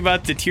talking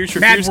about the Tears for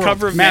Mad Fears World.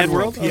 cover of Mad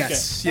World?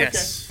 Yes, Okay.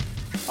 yes.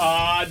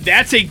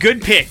 That's a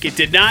good pick. It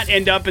did not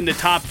end up in the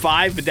top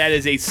 5, but that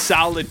is a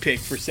solid pick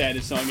for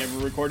saddest song ever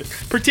recorded.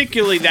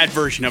 Particularly that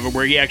version of it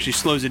where he actually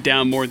slows it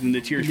down more than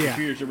the Tears for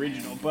Fears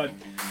original. But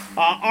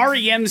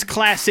REM's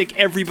classic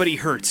Everybody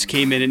Hurts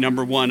came in at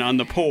number 1 on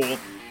the poll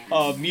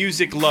of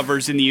music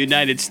lovers in the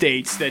United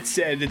States that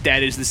said that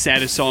that is the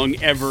saddest song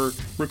ever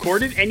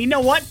recorded. And you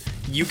know what?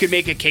 You can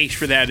make a case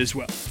for that as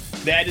well.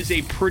 That is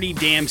a pretty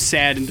damn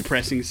sad and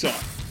depressing song.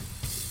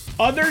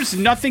 Others,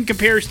 Nothing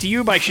Compares to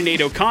You by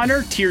Sinead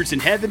O'Connor, Tears in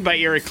Heaven by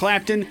Eric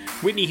Clapton,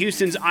 Whitney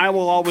Houston's I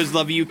Will Always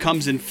Love You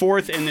comes in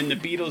 4th, and then the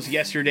Beatles'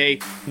 Yesterday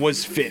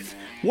was 5th.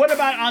 What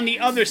about on the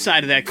other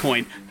side of that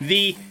coin?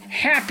 The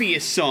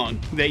happiest song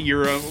that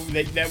you're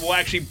that will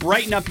actually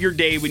brighten up your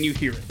day when you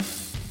hear it.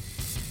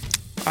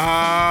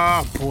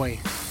 Boy.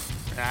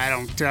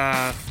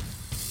 I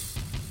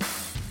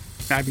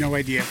have no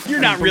idea.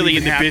 You're not really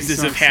in the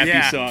business of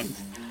happy songs.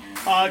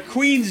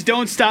 Queen's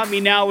Don't Stop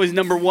Me Now is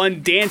number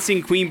 1.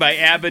 Dancing Queen by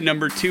ABBA,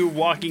 number 2.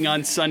 Walking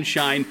on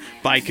Sunshine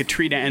by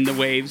Katrina and the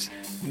Waves,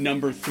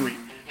 number 3.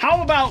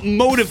 How about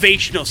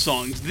motivational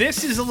songs?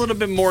 This is a little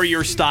bit more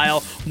your style.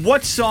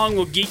 What song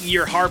will get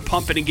your heart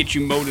pumping and get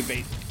you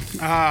motivated?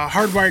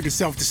 Hardwired to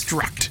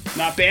Self-Destruct.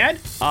 Not bad.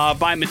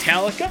 By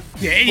Metallica.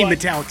 Yeah, any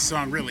Metallica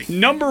song, really.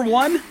 Number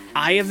 1,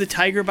 Eye of the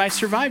Tiger by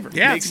Survivor.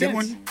 Yeah, Makes it's a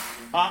good sense. one.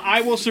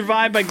 I Will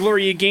Survive by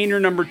Gloria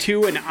Gaynor, number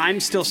 2, and I'm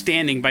Still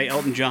Standing by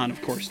Elton John,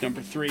 of course,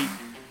 number 3.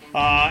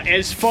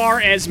 As far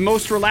as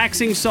most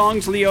relaxing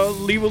songs,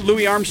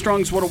 Louis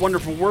Armstrong's What a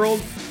Wonderful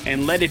World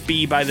and Let It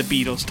Be by the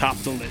Beatles top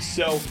the list.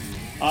 So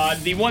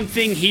the one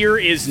thing here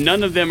is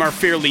none of them are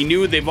fairly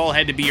new. They've all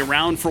had to be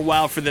around for a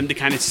while for them to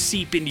kind of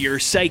seep into your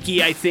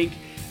psyche, I think,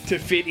 to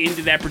fit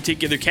into that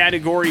particular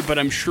category, but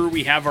I'm sure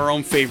we have our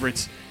own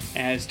favorites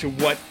as to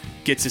what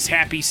gets us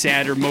happy,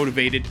 sad, or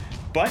motivated.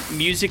 But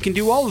music can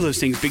do all of those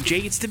things, Big J.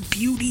 It's the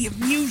beauty of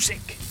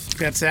music.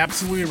 That's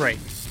absolutely right.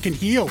 Can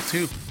heal,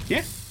 too.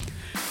 Yeah.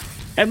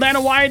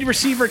 Atlanta wide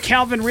receiver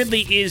Calvin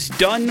Ridley is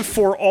done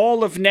for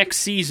all of next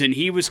season.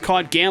 He was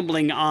caught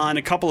gambling on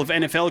a couple of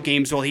NFL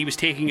games while he was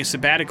taking a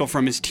sabbatical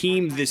from his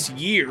team this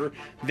year.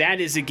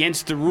 That is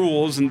against the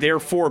rules, and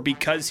therefore,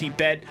 because he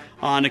bet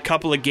on a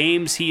couple of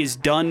games, he is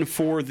done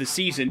for the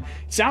season.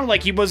 It sounded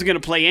like he wasn't going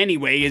to play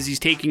anyway as he's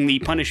taking the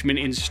punishment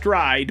in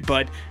stride,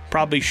 but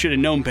probably should have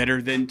known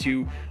better than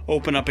to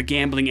open up a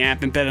gambling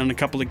app and bet on a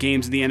couple of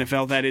games in the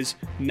NFL. That is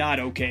not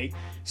okay.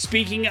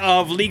 Speaking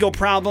of legal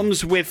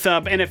problems with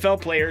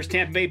NFL players,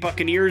 Tampa Bay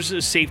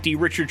Buccaneers safety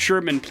Richard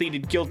Sherman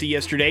pleaded guilty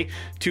yesterday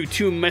to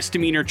 2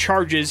 misdemeanor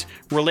charges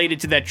related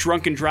to that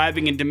drunken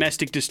driving and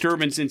domestic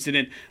disturbance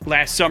incident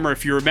last summer.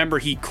 If you remember,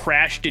 he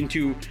crashed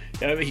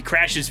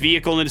his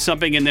vehicle into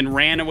something and then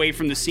ran away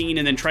from the scene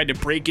and then tried to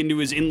break into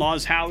his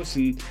in-laws' house,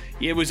 and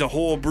it was a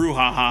whole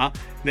brouhaha.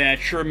 That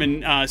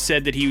Sherman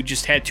said that he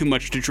just had too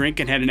much to drink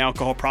and had an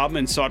alcohol problem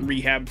and sought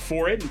rehab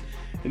for it.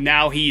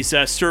 Now he's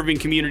serving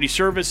community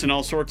service and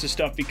all sorts of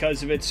stuff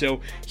because of it,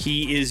 so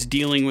he is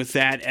dealing with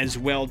that as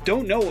well.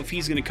 Don't know if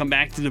he's going to come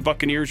back to the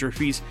Buccaneers or if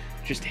he's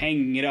just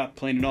hanging it up,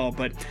 plain and all,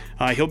 but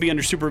he'll be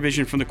under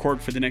supervision from the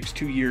court for the next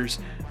 2 years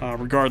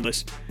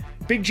regardless.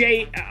 Big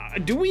J,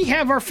 do we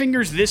have our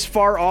fingers this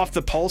far off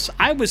the pulse?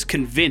 I was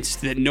convinced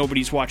that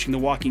nobody's watching The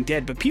Walking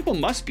Dead, but people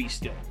must be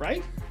still,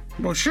 right?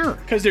 Well, sure.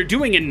 Because they're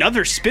doing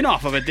another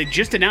spinoff of it. They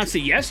just announced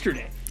it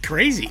yesterday.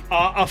 Crazy.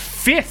 A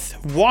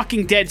 5th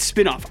Walking Dead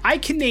spinoff. I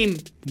can name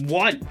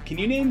 1. Can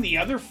you name the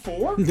other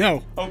 4?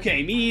 No.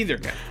 Okay, me either.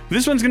 Okay.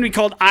 This one's going to be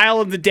called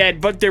Isle of the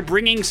Dead, but they're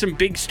bringing some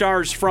big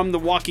stars from The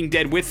Walking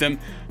Dead with them.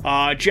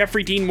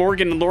 Jeffrey Dean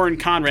Morgan and Lauren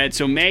Conrad.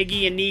 So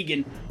Maggie and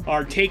Negan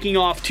are taking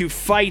off to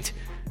fight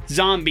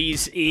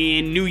zombies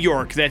in New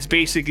York. That's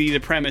basically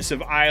the premise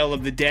of Isle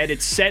of the Dead.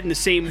 It's set in the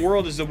same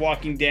world as The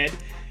Walking Dead,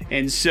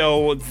 and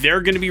so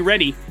they're going to be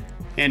ready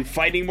and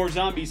fighting more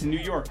zombies in New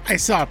York. I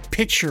saw a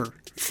picture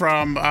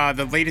from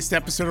the latest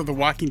episode of The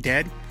Walking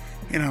Dead,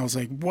 and I was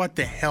like, what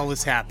the hell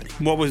is happening?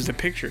 What was the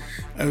picture?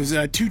 It was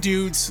 2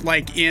 dudes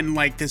like in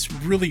like this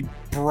really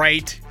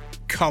bright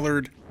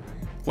colored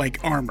like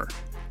armor.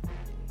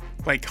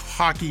 like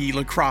hockey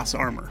lacrosse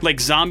armor. Like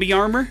zombie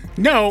armor?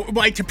 No,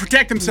 like to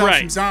protect themselves Right.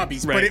 from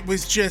zombies. Right. But it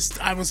was just,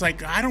 I was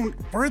like,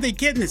 where are they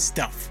getting this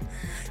stuff?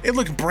 It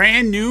looked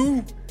brand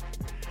new.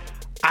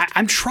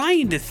 I'm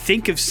trying to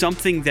think of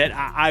something that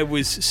I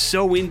was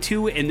so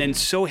into and then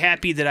so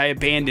happy that I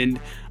abandoned,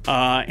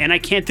 and I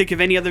can't think of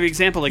any other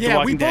example like The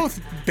Walking Dead. Yeah, we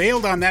both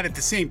bailed on that at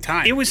the same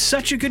time. It was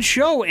such a good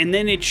show, and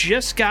then it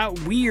just got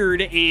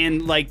weird,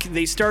 and like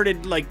they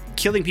started like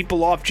killing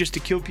people off just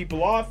to kill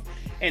people off,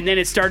 and then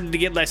it started to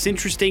get less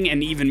interesting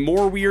and even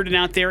more weird and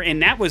out there,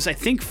 and that was, I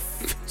think,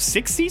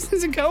 6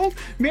 seasons ago,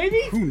 maybe?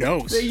 Who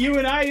knows? You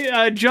and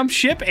I jumped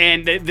ship,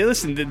 and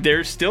listen,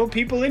 there's still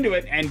people into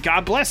it, and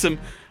God bless them.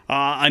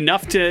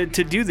 Enough to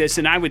do this,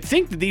 and I would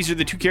think that these are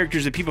the two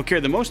characters that people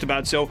care the most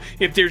about, so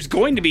if there's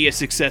going to be a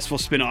successful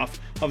spin-off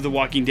of The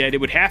Walking Dead, it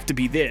would have to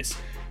be this.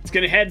 It's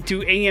going to head to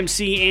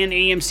AMC and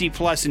AMC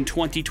Plus in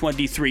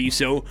 2023,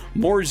 so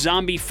more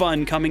zombie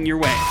fun coming your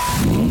way.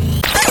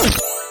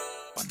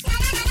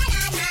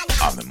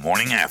 On the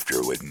Morning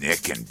After with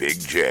Nick and Big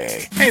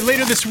J. Hey,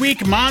 later this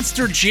week,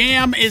 Monster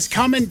Jam is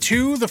coming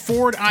to the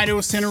Ford Idaho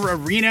Center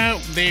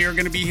Arena. They are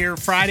going to be here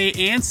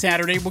Friday and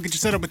Saturday. We'll get you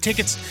set up with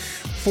tickets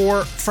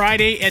for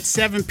Friday at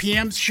 7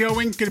 p.m.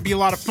 showing. Going to be a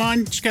lot of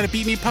fun. Just got to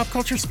beat me Pop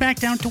Culture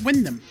Smackdown to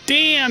win them.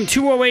 Damn,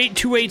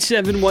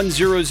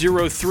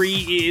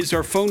 208-287-1003 is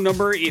our phone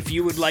number if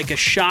you would like a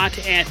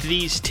shot at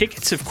these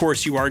tickets. Of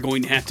course, you are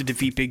going to have to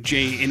defeat Big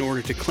J in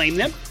order to claim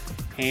them.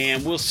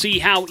 And we'll see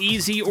how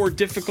easy or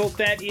difficult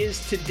that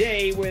is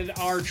today with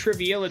our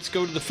trivia. Let's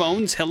go to the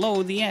phones.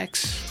 Hello, the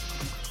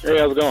X. Hey,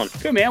 how's it going?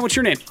 Good, man. What's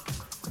your name?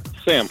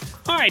 Sam.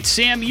 All right,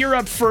 Sam, you're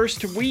up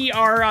first. We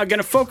are going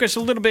to focus a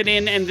little bit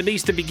in, and at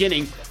least the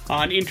beginning,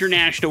 on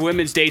International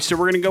Women's Day. So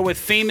we're going to go with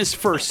famous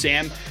first,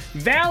 Sam.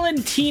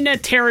 Valentina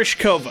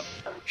Tereshkova.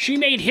 She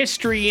made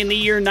history in the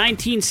year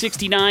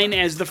 1969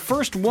 as the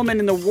first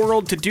woman in the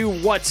world to do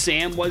what,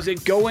 Sam? Was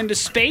it go into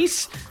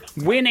space,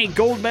 win a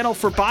gold medal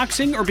for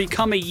boxing, or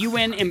become a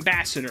UN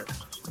ambassador?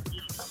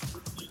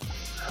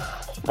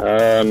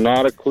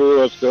 Not a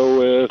clue. Let's go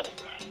with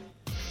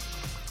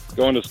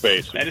going to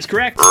space. That is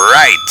correct.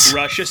 Right.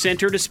 Russia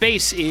sent her to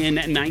space in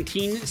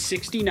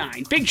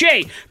 1969. Big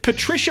J,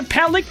 Patricia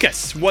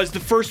Palinkas was the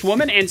first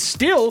woman and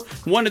still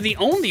one of the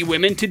only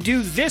women to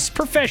do this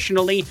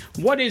professionally.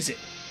 What is it?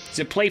 Does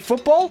it play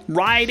football,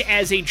 ride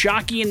as a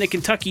jockey in the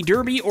Kentucky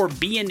Derby, or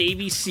be a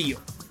Navy SEAL?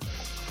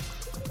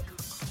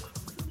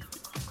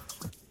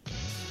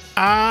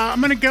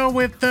 I'm going to go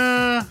with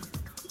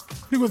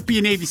be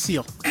a Navy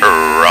SEAL.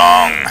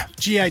 Wrong.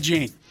 G.I.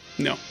 Jane.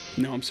 No,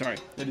 I'm sorry.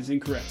 That is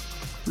incorrect.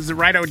 Is it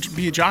right I would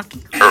be a jockey?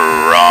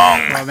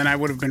 Wrong. Well, then I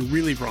would have been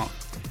really wrong.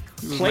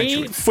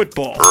 Play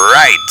football.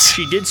 Right.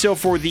 She did so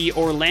for the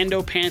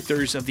Orlando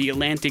Panthers of the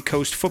Atlantic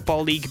Coast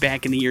Football League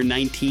back in the year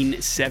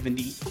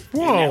 1970.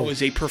 Whoa. And that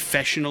was a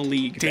professional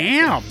league.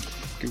 Damn.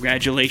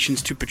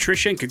 Congratulations to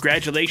Patricia, and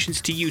congratulations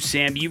to you,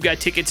 Sam. You've got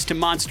tickets to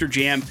Monster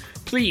Jam.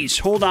 Please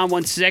hold on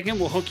 1 second.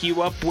 We'll hook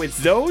you up with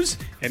those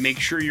and make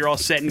sure you're all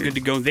set and good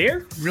to go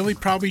there. Really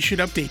probably should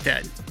update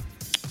that.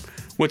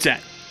 What's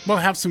that? Well,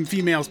 have some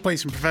females play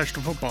some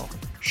professional football.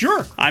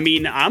 Sure. I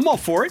mean, I'm all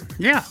for it.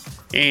 Yeah.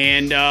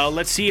 And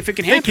let's see if it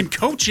can They happen. can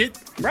coach it.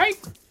 Right?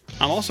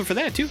 I'm also for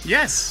that, too.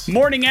 Yes.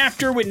 Morning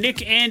After with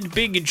Nick and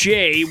Big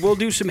J. We'll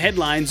do some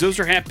headlines. Those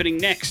are happening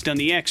next on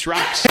the X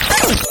Rocks.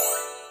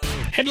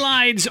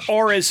 Headlines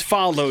are as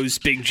follows,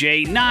 Big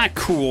J. Not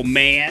cool,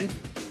 man.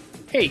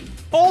 Hey,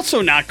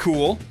 also not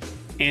cool.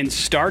 And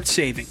start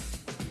saving.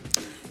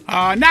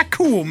 Not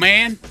cool,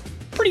 man.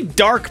 Pretty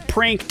dark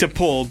prank to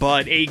pull,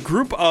 but a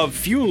group of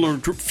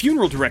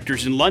funeral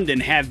directors in London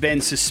have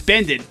been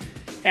suspended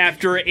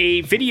after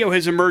a video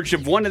has emerged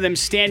of one of them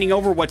standing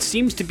over what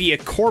seems to be a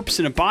corpse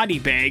in a body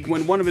bag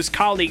when one of his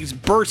colleagues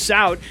bursts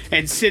out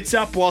and sits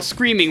up while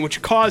screaming,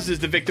 which causes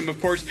the victim, of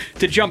course,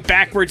 to jump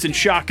backwards in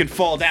shock and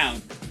fall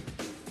down.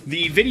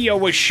 The video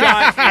was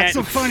shot at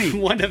so funny.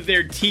 one of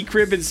their T.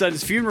 Cribb &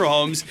 Sons funeral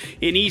homes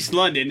in East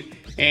London.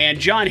 And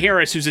John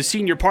Harris, who's a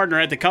senior partner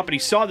at the company,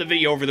 saw the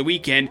video over the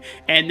weekend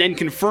and then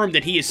confirmed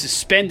that he has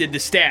suspended the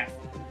staff.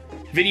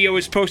 Video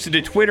was posted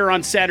to Twitter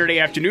on Saturday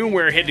afternoon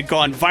where it had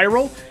gone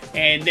viral.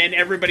 And then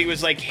everybody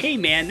was like, hey,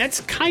 man,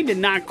 that's kind of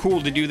not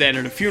cool to do that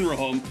at a funeral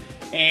home.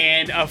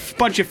 And a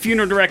bunch of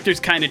funeral directors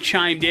kind of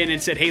chimed in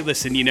and said, hey,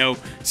 listen,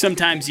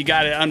 sometimes you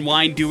got to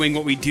unwind doing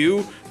what we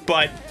do.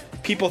 But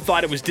people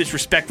thought it was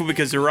disrespectful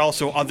because there were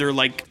also other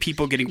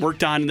people getting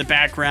worked on in the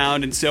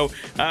background, and so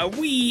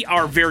we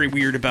are very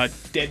weird about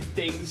dead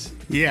things.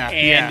 Yeah,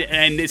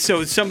 and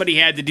so somebody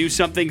had to do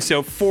something.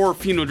 So 4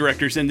 funeral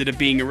directors ended up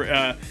being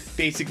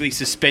basically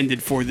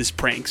suspended for this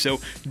prank.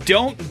 So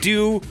don't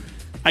do.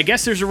 I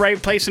guess there's a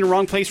right place and a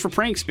wrong place for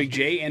pranks, Big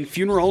J, and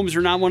funeral homes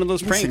are not one of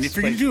those pranks. Listen, if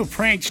you're going to do a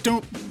prank, just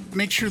don't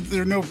make sure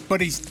there are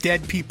nobody's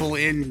dead people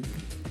in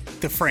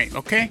the frame,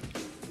 okay?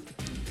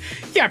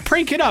 Yeah,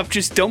 prank it up.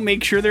 Just don't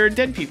make sure there are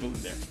dead people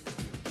in there.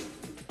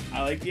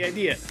 I like the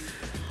idea.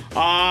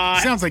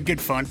 Sounds like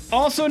good fun.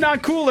 Also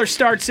not cool or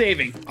start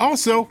saving.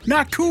 Also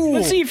not cool.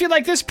 Let's see if you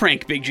like this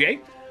prank, Big J.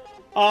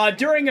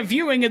 During a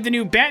viewing of the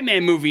new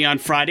Batman movie on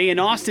Friday in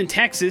Austin,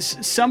 Texas,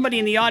 somebody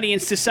in the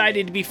audience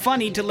decided to be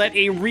funny to let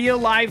a real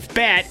live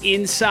bat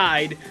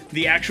inside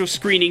the actual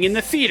screening in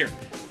the theater.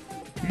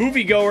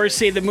 Moviegoers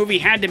say the movie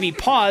had to be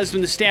paused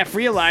when the staff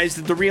realized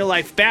that the real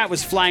life bat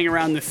was flying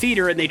around the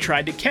theater and they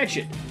tried to catch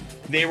it.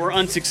 They were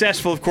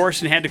unsuccessful, of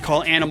course, and had to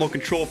call animal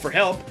control for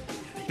help.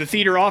 The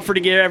theater offered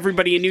to give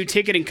everybody a new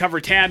ticket and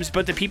cover tabs,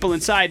 but the people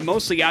inside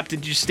mostly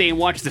opted to just stay and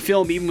watch the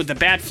film, even with the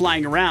bat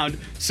flying around,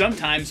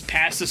 sometimes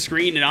past the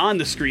screen and on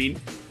the screen.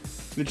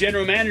 The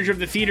general manager of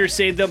the theater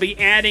said they'll be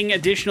adding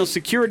additional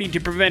security to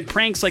prevent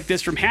pranks like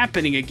this from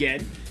happening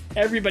again.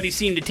 Everybody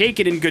seemed to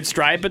take it in good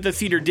stride, but the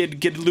theater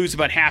did lose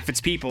about half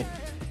its people.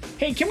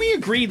 Hey, can we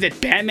agree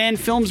that Batman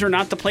films are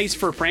not the place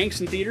for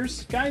pranks in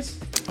theaters, guys?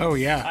 Oh,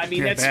 yeah. I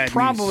mean, that's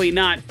probably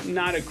not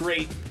a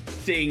great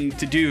thing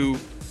to do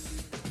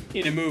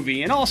in a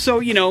movie. And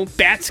also,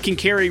 bats can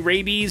carry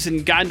rabies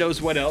and God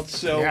knows what else,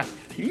 so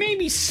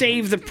maybe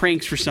save the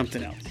pranks for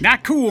something else.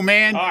 Not cool,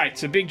 man. All right,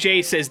 so Big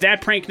J says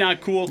that prank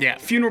not cool. Yeah.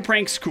 Funeral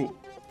pranks, cool.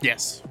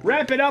 Yes.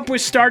 Wrap it up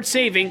with Start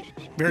Saving.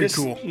 Very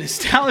cool.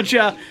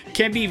 Nostalgia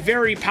can be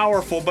very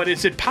powerful, but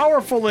is it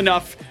powerful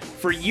enough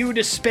for you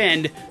to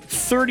spend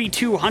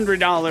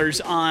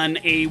 $3,200 on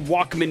a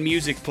Walkman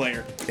music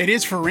player? It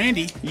is for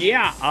Randy.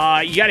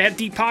 Yeah, you gotta have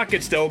deep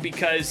pockets though,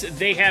 because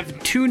they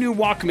have 2 new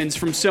Walkmans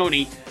from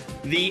Sony.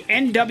 The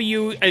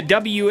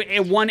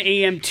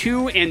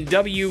W1AM2 and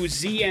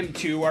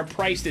WZM2 are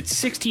priced at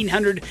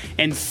 $1,600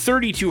 and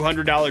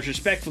 $3,200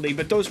 respectively,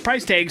 but those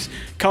price tags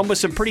come with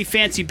some pretty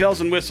fancy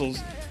bells and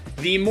whistles.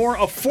 The more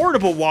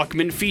affordable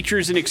Walkman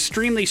features an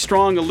extremely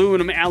strong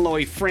aluminum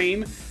alloy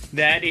frame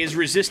that is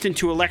resistant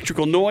to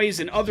electrical noise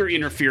and other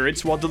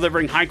interference while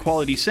delivering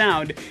high-quality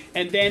sound.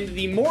 And then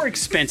the more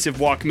expensive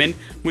Walkman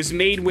was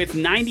made with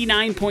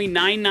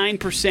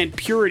 99.99%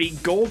 purity,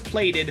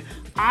 gold-plated,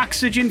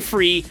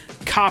 oxygen-free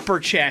copper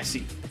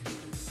chassis,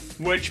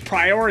 which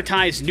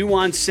prioritized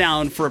nuanced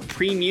sound for a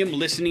premium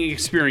listening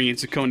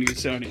experience, according to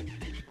Sony.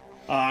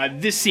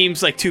 This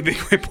seems like 2 big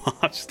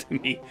rip-offs to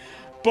me.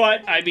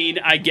 But, I mean,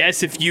 I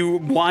guess if you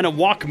want a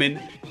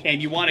Walkman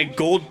and you want a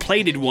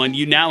gold-plated one,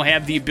 you now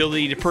have the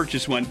ability to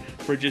purchase one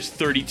for just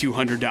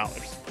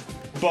 $3,200.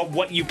 But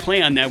what you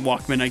play on that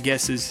Walkman, I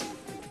guess you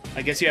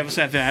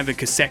also have to have a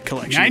cassette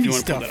collection if you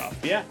want to pull that off.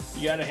 Yeah,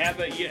 you gotta have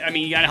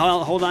you gotta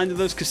hold on to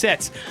those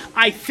cassettes.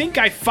 I think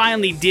I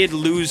finally did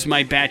lose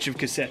my batch of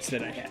cassettes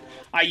that I had.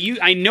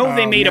 I know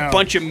they made a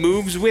bunch of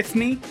moves with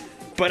me,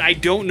 but I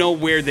don't know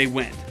where they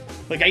went.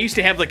 Like, I used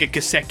to have, like, a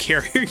cassette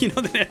carrier,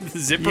 that had the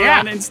zipper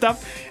on it and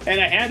stuff,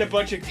 and I had a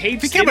bunch of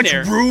tapes in there. Think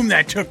how much room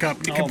that took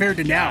up compared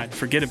to now.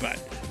 Forget about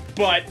it.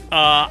 But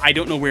I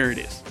don't know where it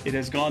is. It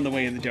has gone the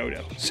way of the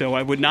dodo. So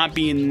I would not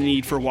be in the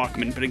need for a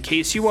Walkman, but in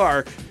case you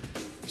are,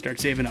 start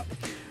saving up.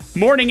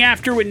 Morning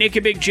After with Nick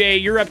and Big J.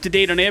 You're up to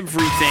date on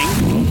everything.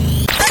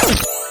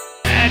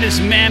 That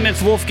is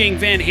Mammoth Wolfgang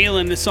Van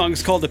Halen. This song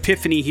is called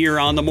Epiphany here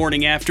on the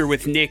Morning After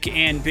with Nick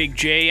and Big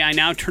J. I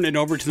now turn it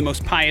over to the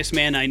most pious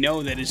man I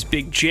know, that is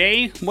Big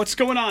J. What's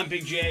going on,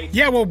 Big J?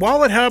 Yeah, well,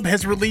 Wallet Hub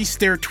has released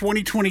their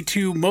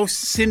 2022 Most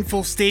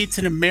Sinful States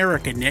in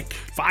America, Nick.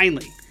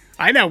 Finally.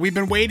 I know, we've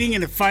been waiting,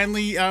 and it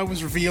finally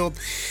was revealed.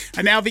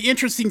 And now, the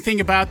interesting thing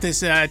about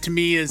this, to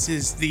me,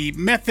 is the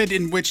method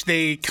in which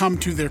they come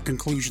to their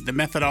conclusion, the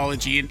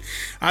methodology. And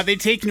they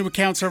take into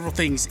account several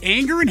things: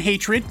 anger and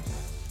hatred.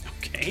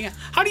 Okay,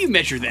 how do you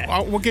measure that?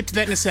 We'll get to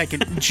that in a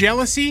second.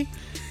 Jealousy,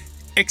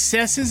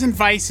 excesses and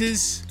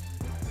vices,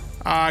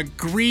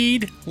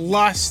 greed,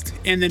 lust,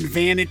 and then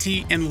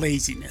vanity and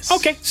laziness.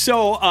 Okay,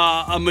 so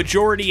a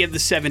majority of the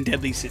 7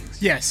 deadly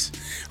sins. Yes.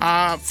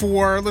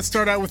 Let's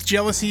start out with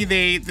jealousy.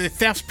 The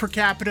thefts per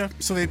capita,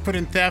 so they put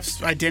in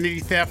thefts,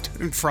 identity theft,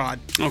 and fraud.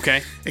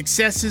 Okay.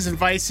 Excesses and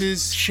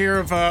vices, share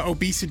of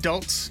obese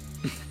adults.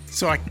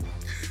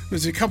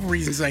 There's a couple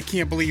reasons I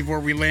can't believe where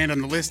we land on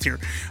the list here.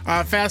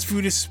 Fast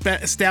food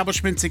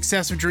establishments,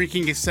 excessive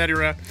drinking,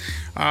 etc.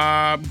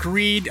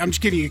 Greed. I'm just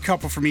getting a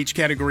couple from each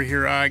category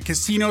here.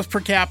 Casinos per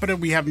capita.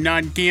 We have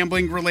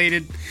non-gambling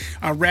related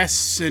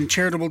arrests and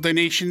charitable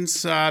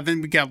donations.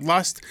 Then we got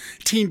lust.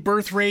 Teen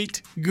birth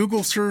rate.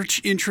 Google search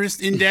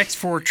interest index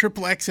for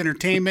XXX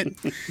Entertainment.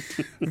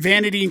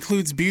 Vanity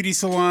includes beauty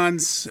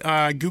salons.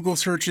 Google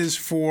searches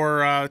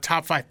for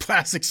top 5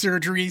 plastic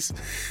surgeries.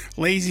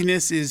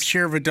 Laziness is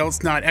share of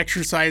adults not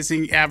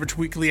exercising, average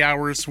weekly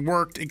hours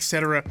worked,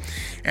 etc.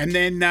 And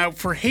then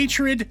for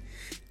hatred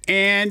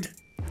and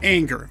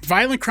anger,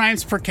 violent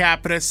crimes per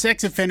capita,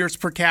 sex offenders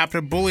per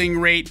capita, bullying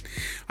rate,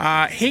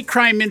 hate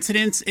crime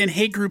incidents, and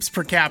hate groups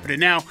per capita.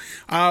 Now,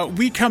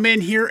 we come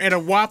in here at a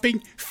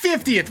whopping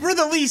 50th. We're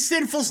the least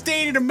sinful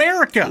state in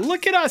America.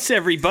 Look at us,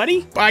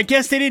 everybody. I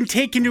guess they didn't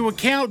take into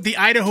account the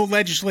Idaho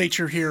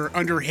legislature here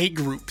under hate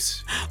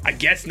groups. I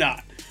guess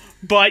not.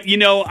 But,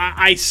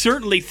 I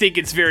certainly think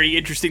it's very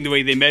interesting the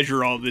way they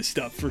measure all this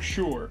stuff, for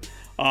sure.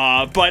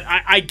 But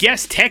I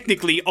guess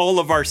technically all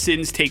of our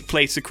sins take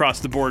place across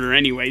the border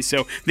anyway,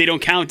 so they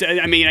don't count.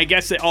 I mean, I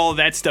guess that all of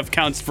that stuff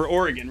counts for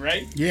Oregon,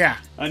 right? Yeah.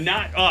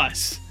 Not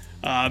us,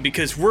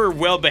 because we're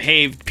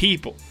well-behaved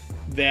people.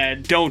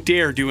 that don't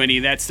dare do any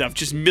of that stuff.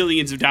 Just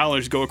millions of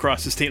dollars go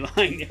across the state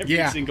line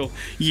every single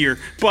year.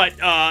 But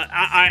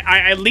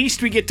I at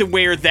least we get to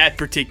wear that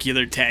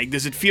particular tag.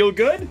 Does it feel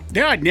good?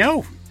 Yeah,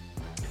 no.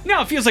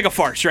 No, it feels like a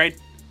farce, right?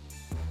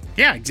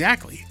 Yeah,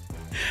 exactly.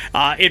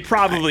 It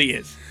probably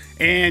is.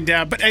 And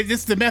but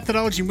this the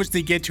methodology in which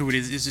they get to it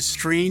is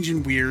strange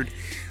and weird.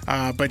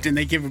 But then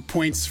they give it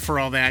points for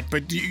all that.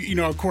 But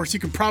of course, you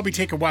can probably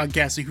take a wild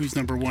guess at who's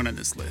number 1 on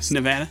this list.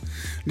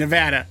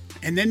 Nevada,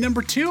 and then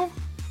number 2.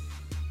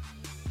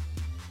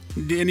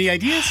 Any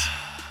ideas?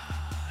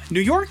 New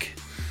York,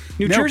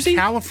 New No, Jersey,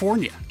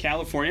 California.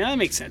 That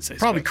makes sense. I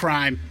Probably suppose.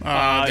 crime.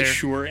 There.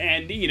 Sure,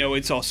 and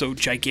it's also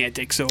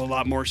gigantic, so a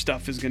lot more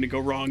stuff is going to go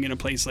wrong in a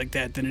place like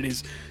that than it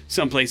is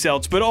someplace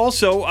else. But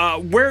also,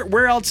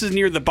 where else is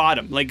near the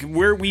bottom? Like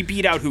where we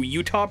beat out who?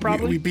 Utah,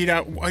 probably. We beat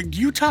out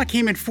Utah.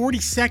 Came in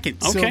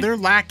 42nd, so Okay. they're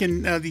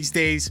lacking these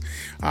days.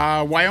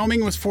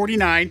 Wyoming was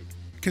 49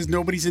 because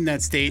nobody's in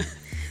that state.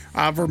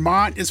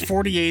 Vermont is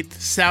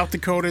 48th. South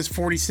Dakota is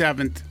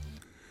 47th.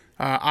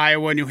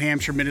 Iowa, New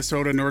Hampshire,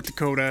 Minnesota, North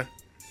Dakota.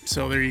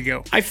 So there you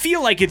go. I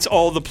feel like it's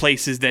all the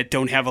places that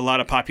don't have a lot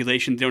of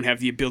population, don't have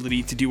the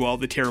ability to do all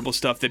the terrible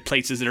stuff that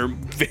places that are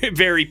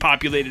very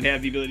populated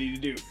have the ability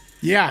to do.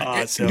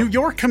 Yeah, so- New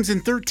York comes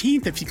in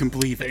 13th, if you can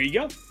believe There it. you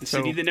go. The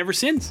city that never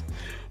sins.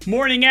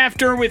 Morning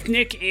After with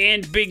Nick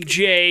and Big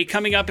J.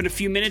 Coming up in a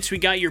few minutes, we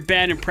got your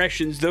bad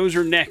impressions. Those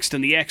are next on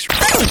the X.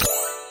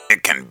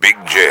 Nick and Big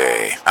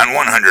J on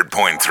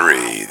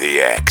 100.3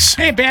 The X.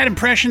 Hey, Bad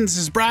Impressions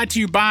is brought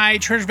to you by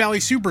Treasure Valley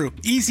Subaru.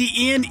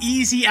 Easy in,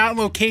 easy out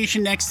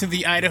location next to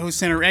the Idaho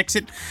Center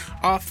exit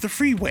off the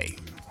freeway.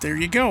 There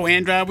you go.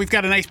 And we've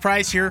got a nice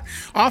prize here.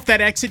 Off that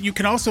exit, you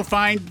can also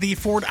find the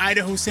Ford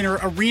Idaho Center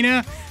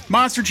Arena.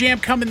 Monster Jam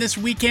coming this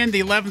weekend,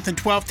 the 11th and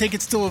 12th.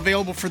 Tickets still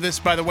available for this,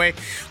 by the way.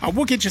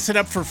 We'll get you set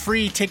up for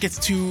free tickets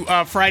to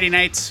Friday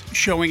night's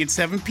showing at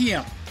 7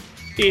 p.m.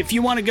 If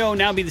you want to go,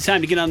 now be the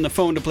time to get on the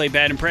phone to play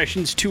Bad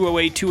Impressions,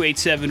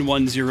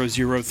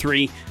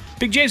 208-287-1003.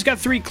 Big J's got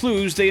 3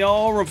 clues. They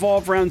all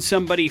revolve around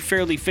somebody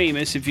fairly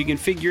famous. If you can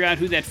figure out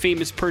who that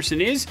famous person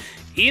is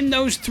in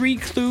those 3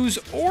 clues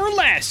or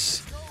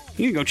less,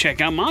 you can go check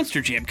out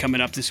Monster Jam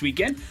coming up this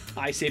weekend.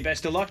 I say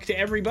best of luck to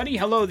everybody.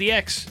 Hello, the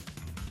X.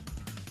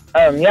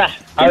 Yeah,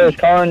 I was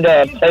calling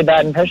to play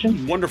Bad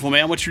Impression. Wonderful,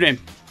 man. What's your name?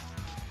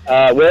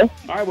 Will?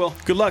 All right, Will.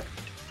 Good luck.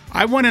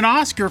 I won an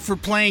Oscar for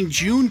playing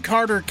June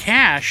Carter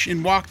Cash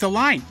in Walk the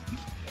Line.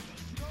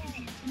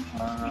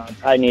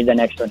 I need the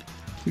next one.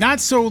 Not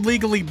so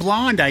legally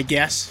blonde, I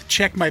guess.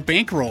 Check my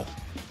bankroll.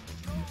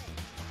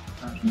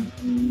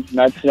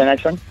 That's the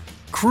next one.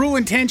 Cruel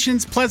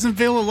Intentions,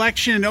 Pleasantville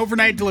Election, and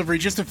Overnight Delivery.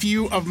 Just a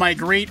few of my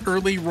great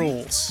early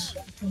roles.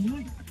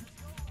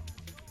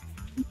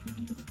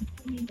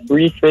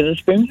 Reese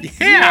Witherspoon.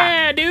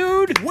 Yeah,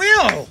 dude.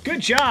 Will!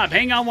 Good job.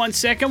 Hang on one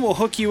second. We'll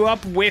hook you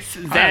up with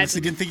I that. honestly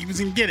didn't think he was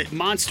going to get it.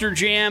 Monster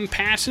Jam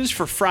passes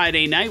for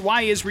Friday night.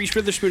 Why is Reese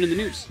Witherspoon in the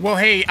news? Well,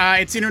 hey,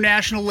 it's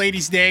International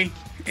Ladies' Day,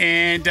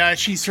 and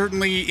she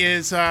certainly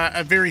is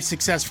a very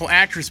successful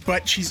actress,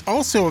 but she's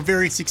also a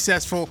very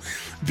successful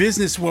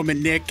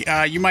businesswoman, Nick.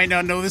 You might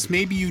not know this.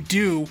 Maybe you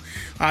do.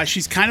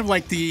 She's kind of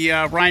like the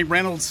Ryan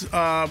Reynolds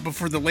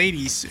before the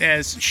ladies,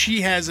 as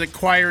she has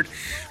acquired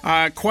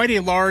quite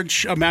a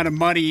large amount of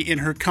money in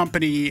her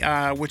company,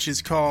 which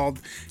is called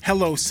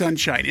Hello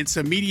Sunshine. It's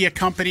a media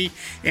company,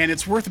 and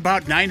it's worth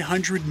about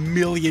 $900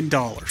 million.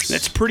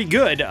 That's pretty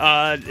good.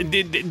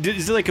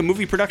 Is it like a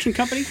movie production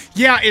company?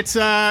 Yeah, it's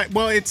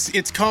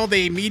called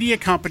a media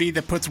company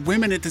that puts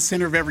women at the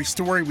center of every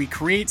story we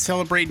create,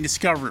 celebrate, and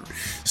discover.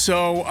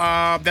 So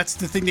that's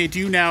the thing they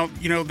do now.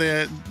 You know,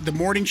 the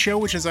morning show,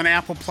 which is on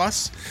Apple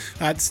Plus.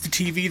 It's the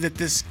TV that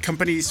this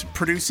company's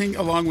producing,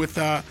 along with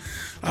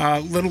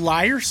Little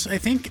Liars, I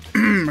think.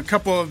 A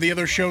couple of the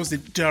other shows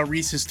that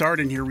Reese has starred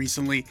in here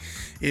recently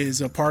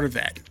is a part of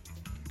that.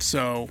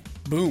 So,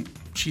 boom.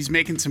 She's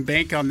making some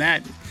bank on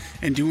that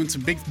and doing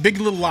some Big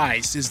Little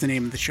Lies is the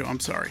name of the show. I'm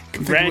sorry.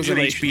 Congratulations. I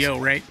think it was on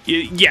HBO, right?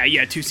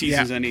 Yeah, 2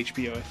 seasons on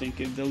HBO, I think,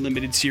 the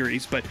limited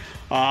series. But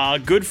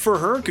good for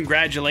her.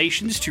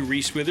 Congratulations to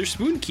Reese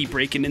Witherspoon. Keep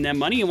raking in that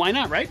money, and why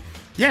not, right?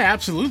 Yeah,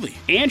 absolutely.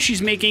 And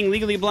she's making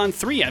Legally Blonde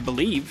 3, I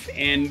believe,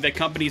 and the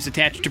company's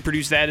attached to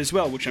produce that as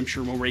well, which I'm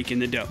sure will rake in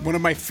the dough. One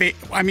of my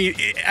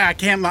I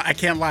can't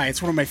lie.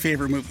 It's one of my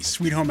favorite movies,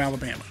 Sweet Home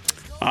Alabama.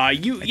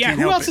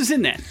 Who else is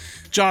in that?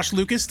 Josh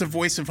Lucas, the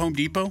voice of Home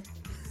Depot.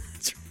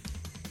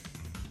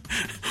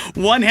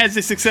 One has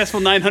a successful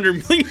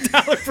 $900 million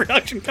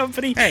production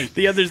company. Hey,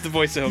 the other's the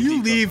voice of Home Depot.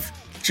 You leave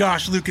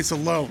Josh Lucas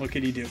alone. What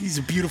can you do? He's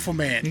a beautiful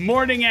man.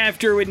 Morning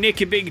After with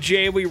Nick and Big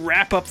J. We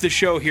wrap up the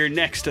show here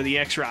next to the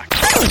X-Rock.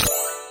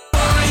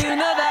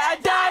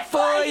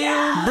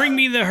 Bring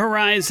Me the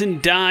Horizon,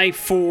 Die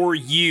For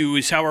You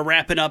is how we're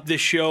wrapping up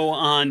this show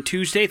on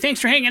Tuesday. Thanks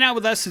for hanging out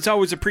with us. It's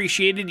always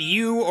appreciated.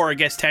 You, or I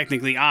guess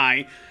technically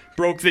I,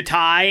 broke the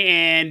tie,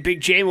 and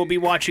Big J will be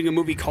watching a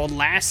movie called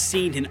Last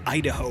Seen in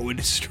Idaho. It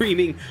is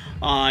streaming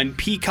on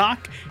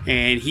Peacock,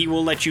 and he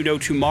will let you know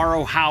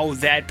tomorrow how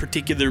that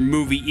particular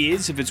movie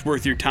is, if it's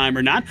worth your time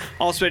or not.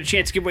 Also had a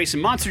chance to give away some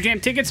Monster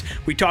Jam tickets.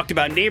 We talked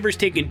about neighbors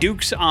taking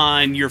dukes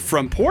on your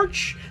front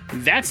porch.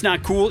 That's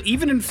not cool,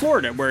 even in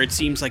Florida, where it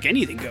seems like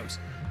anything goes.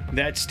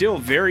 That's still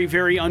very,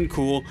 very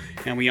uncool.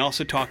 And we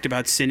also talked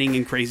about sinning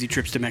and crazy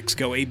trips to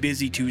Mexico. A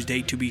busy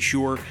Tuesday, to be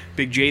sure.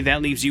 Big J,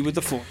 that leaves you with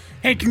the floor.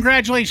 Hey,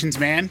 congratulations,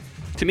 man.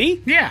 To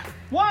me? Yeah.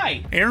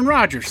 Why? Aaron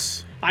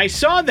Rodgers. I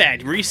saw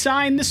that.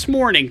 Re-signed this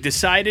morning.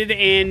 Decided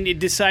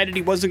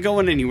he wasn't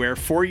going anywhere.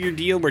 4-year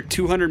deal worth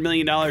 $200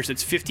 million.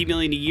 That's $50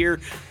 million a year,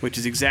 which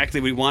is exactly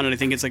what he wanted. I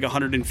think it's like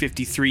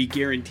 $153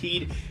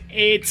 guaranteed.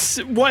 It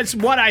was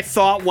what I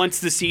thought once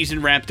the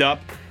season wrapped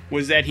up,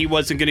 was that he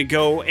wasn't going to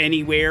go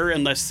anywhere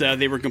unless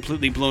they were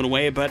completely blown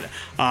away. But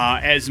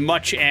as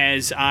much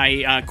as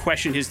I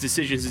question his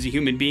decisions as a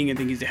human being, I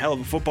think he's a hell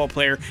of a football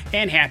player,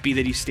 and happy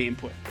that he's staying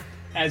put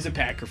as a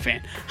Packer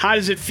fan. How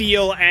does it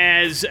feel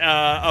as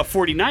a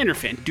 49er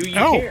fan? Do you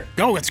care?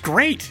 Oh, it's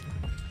great.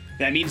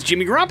 That means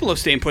Jimmy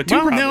Garoppolo's staying put too.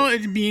 Well, probably. no,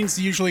 it means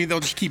usually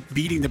they'll just keep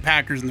beating the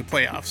Packers in the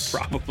playoffs.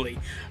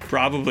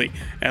 Probably.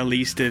 At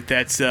least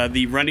that's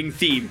the running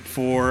theme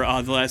for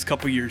the last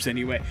couple years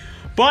anyway.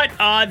 But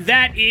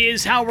that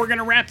is how we're going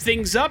to wrap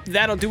things up.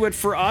 That'll do it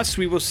for us.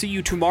 We will see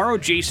you tomorrow.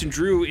 Jason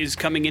Drew is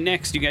coming in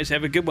next. You guys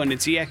have a good one.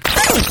 It's EX.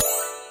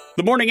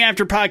 The Morning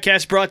After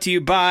podcast brought to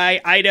you by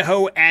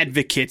Idaho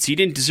Advocates. You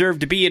didn't deserve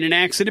to be in an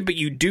accident, but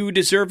you do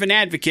deserve an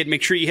advocate.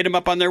 Make sure you hit them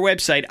up on their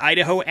website,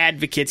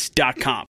 idahoadvocates.com.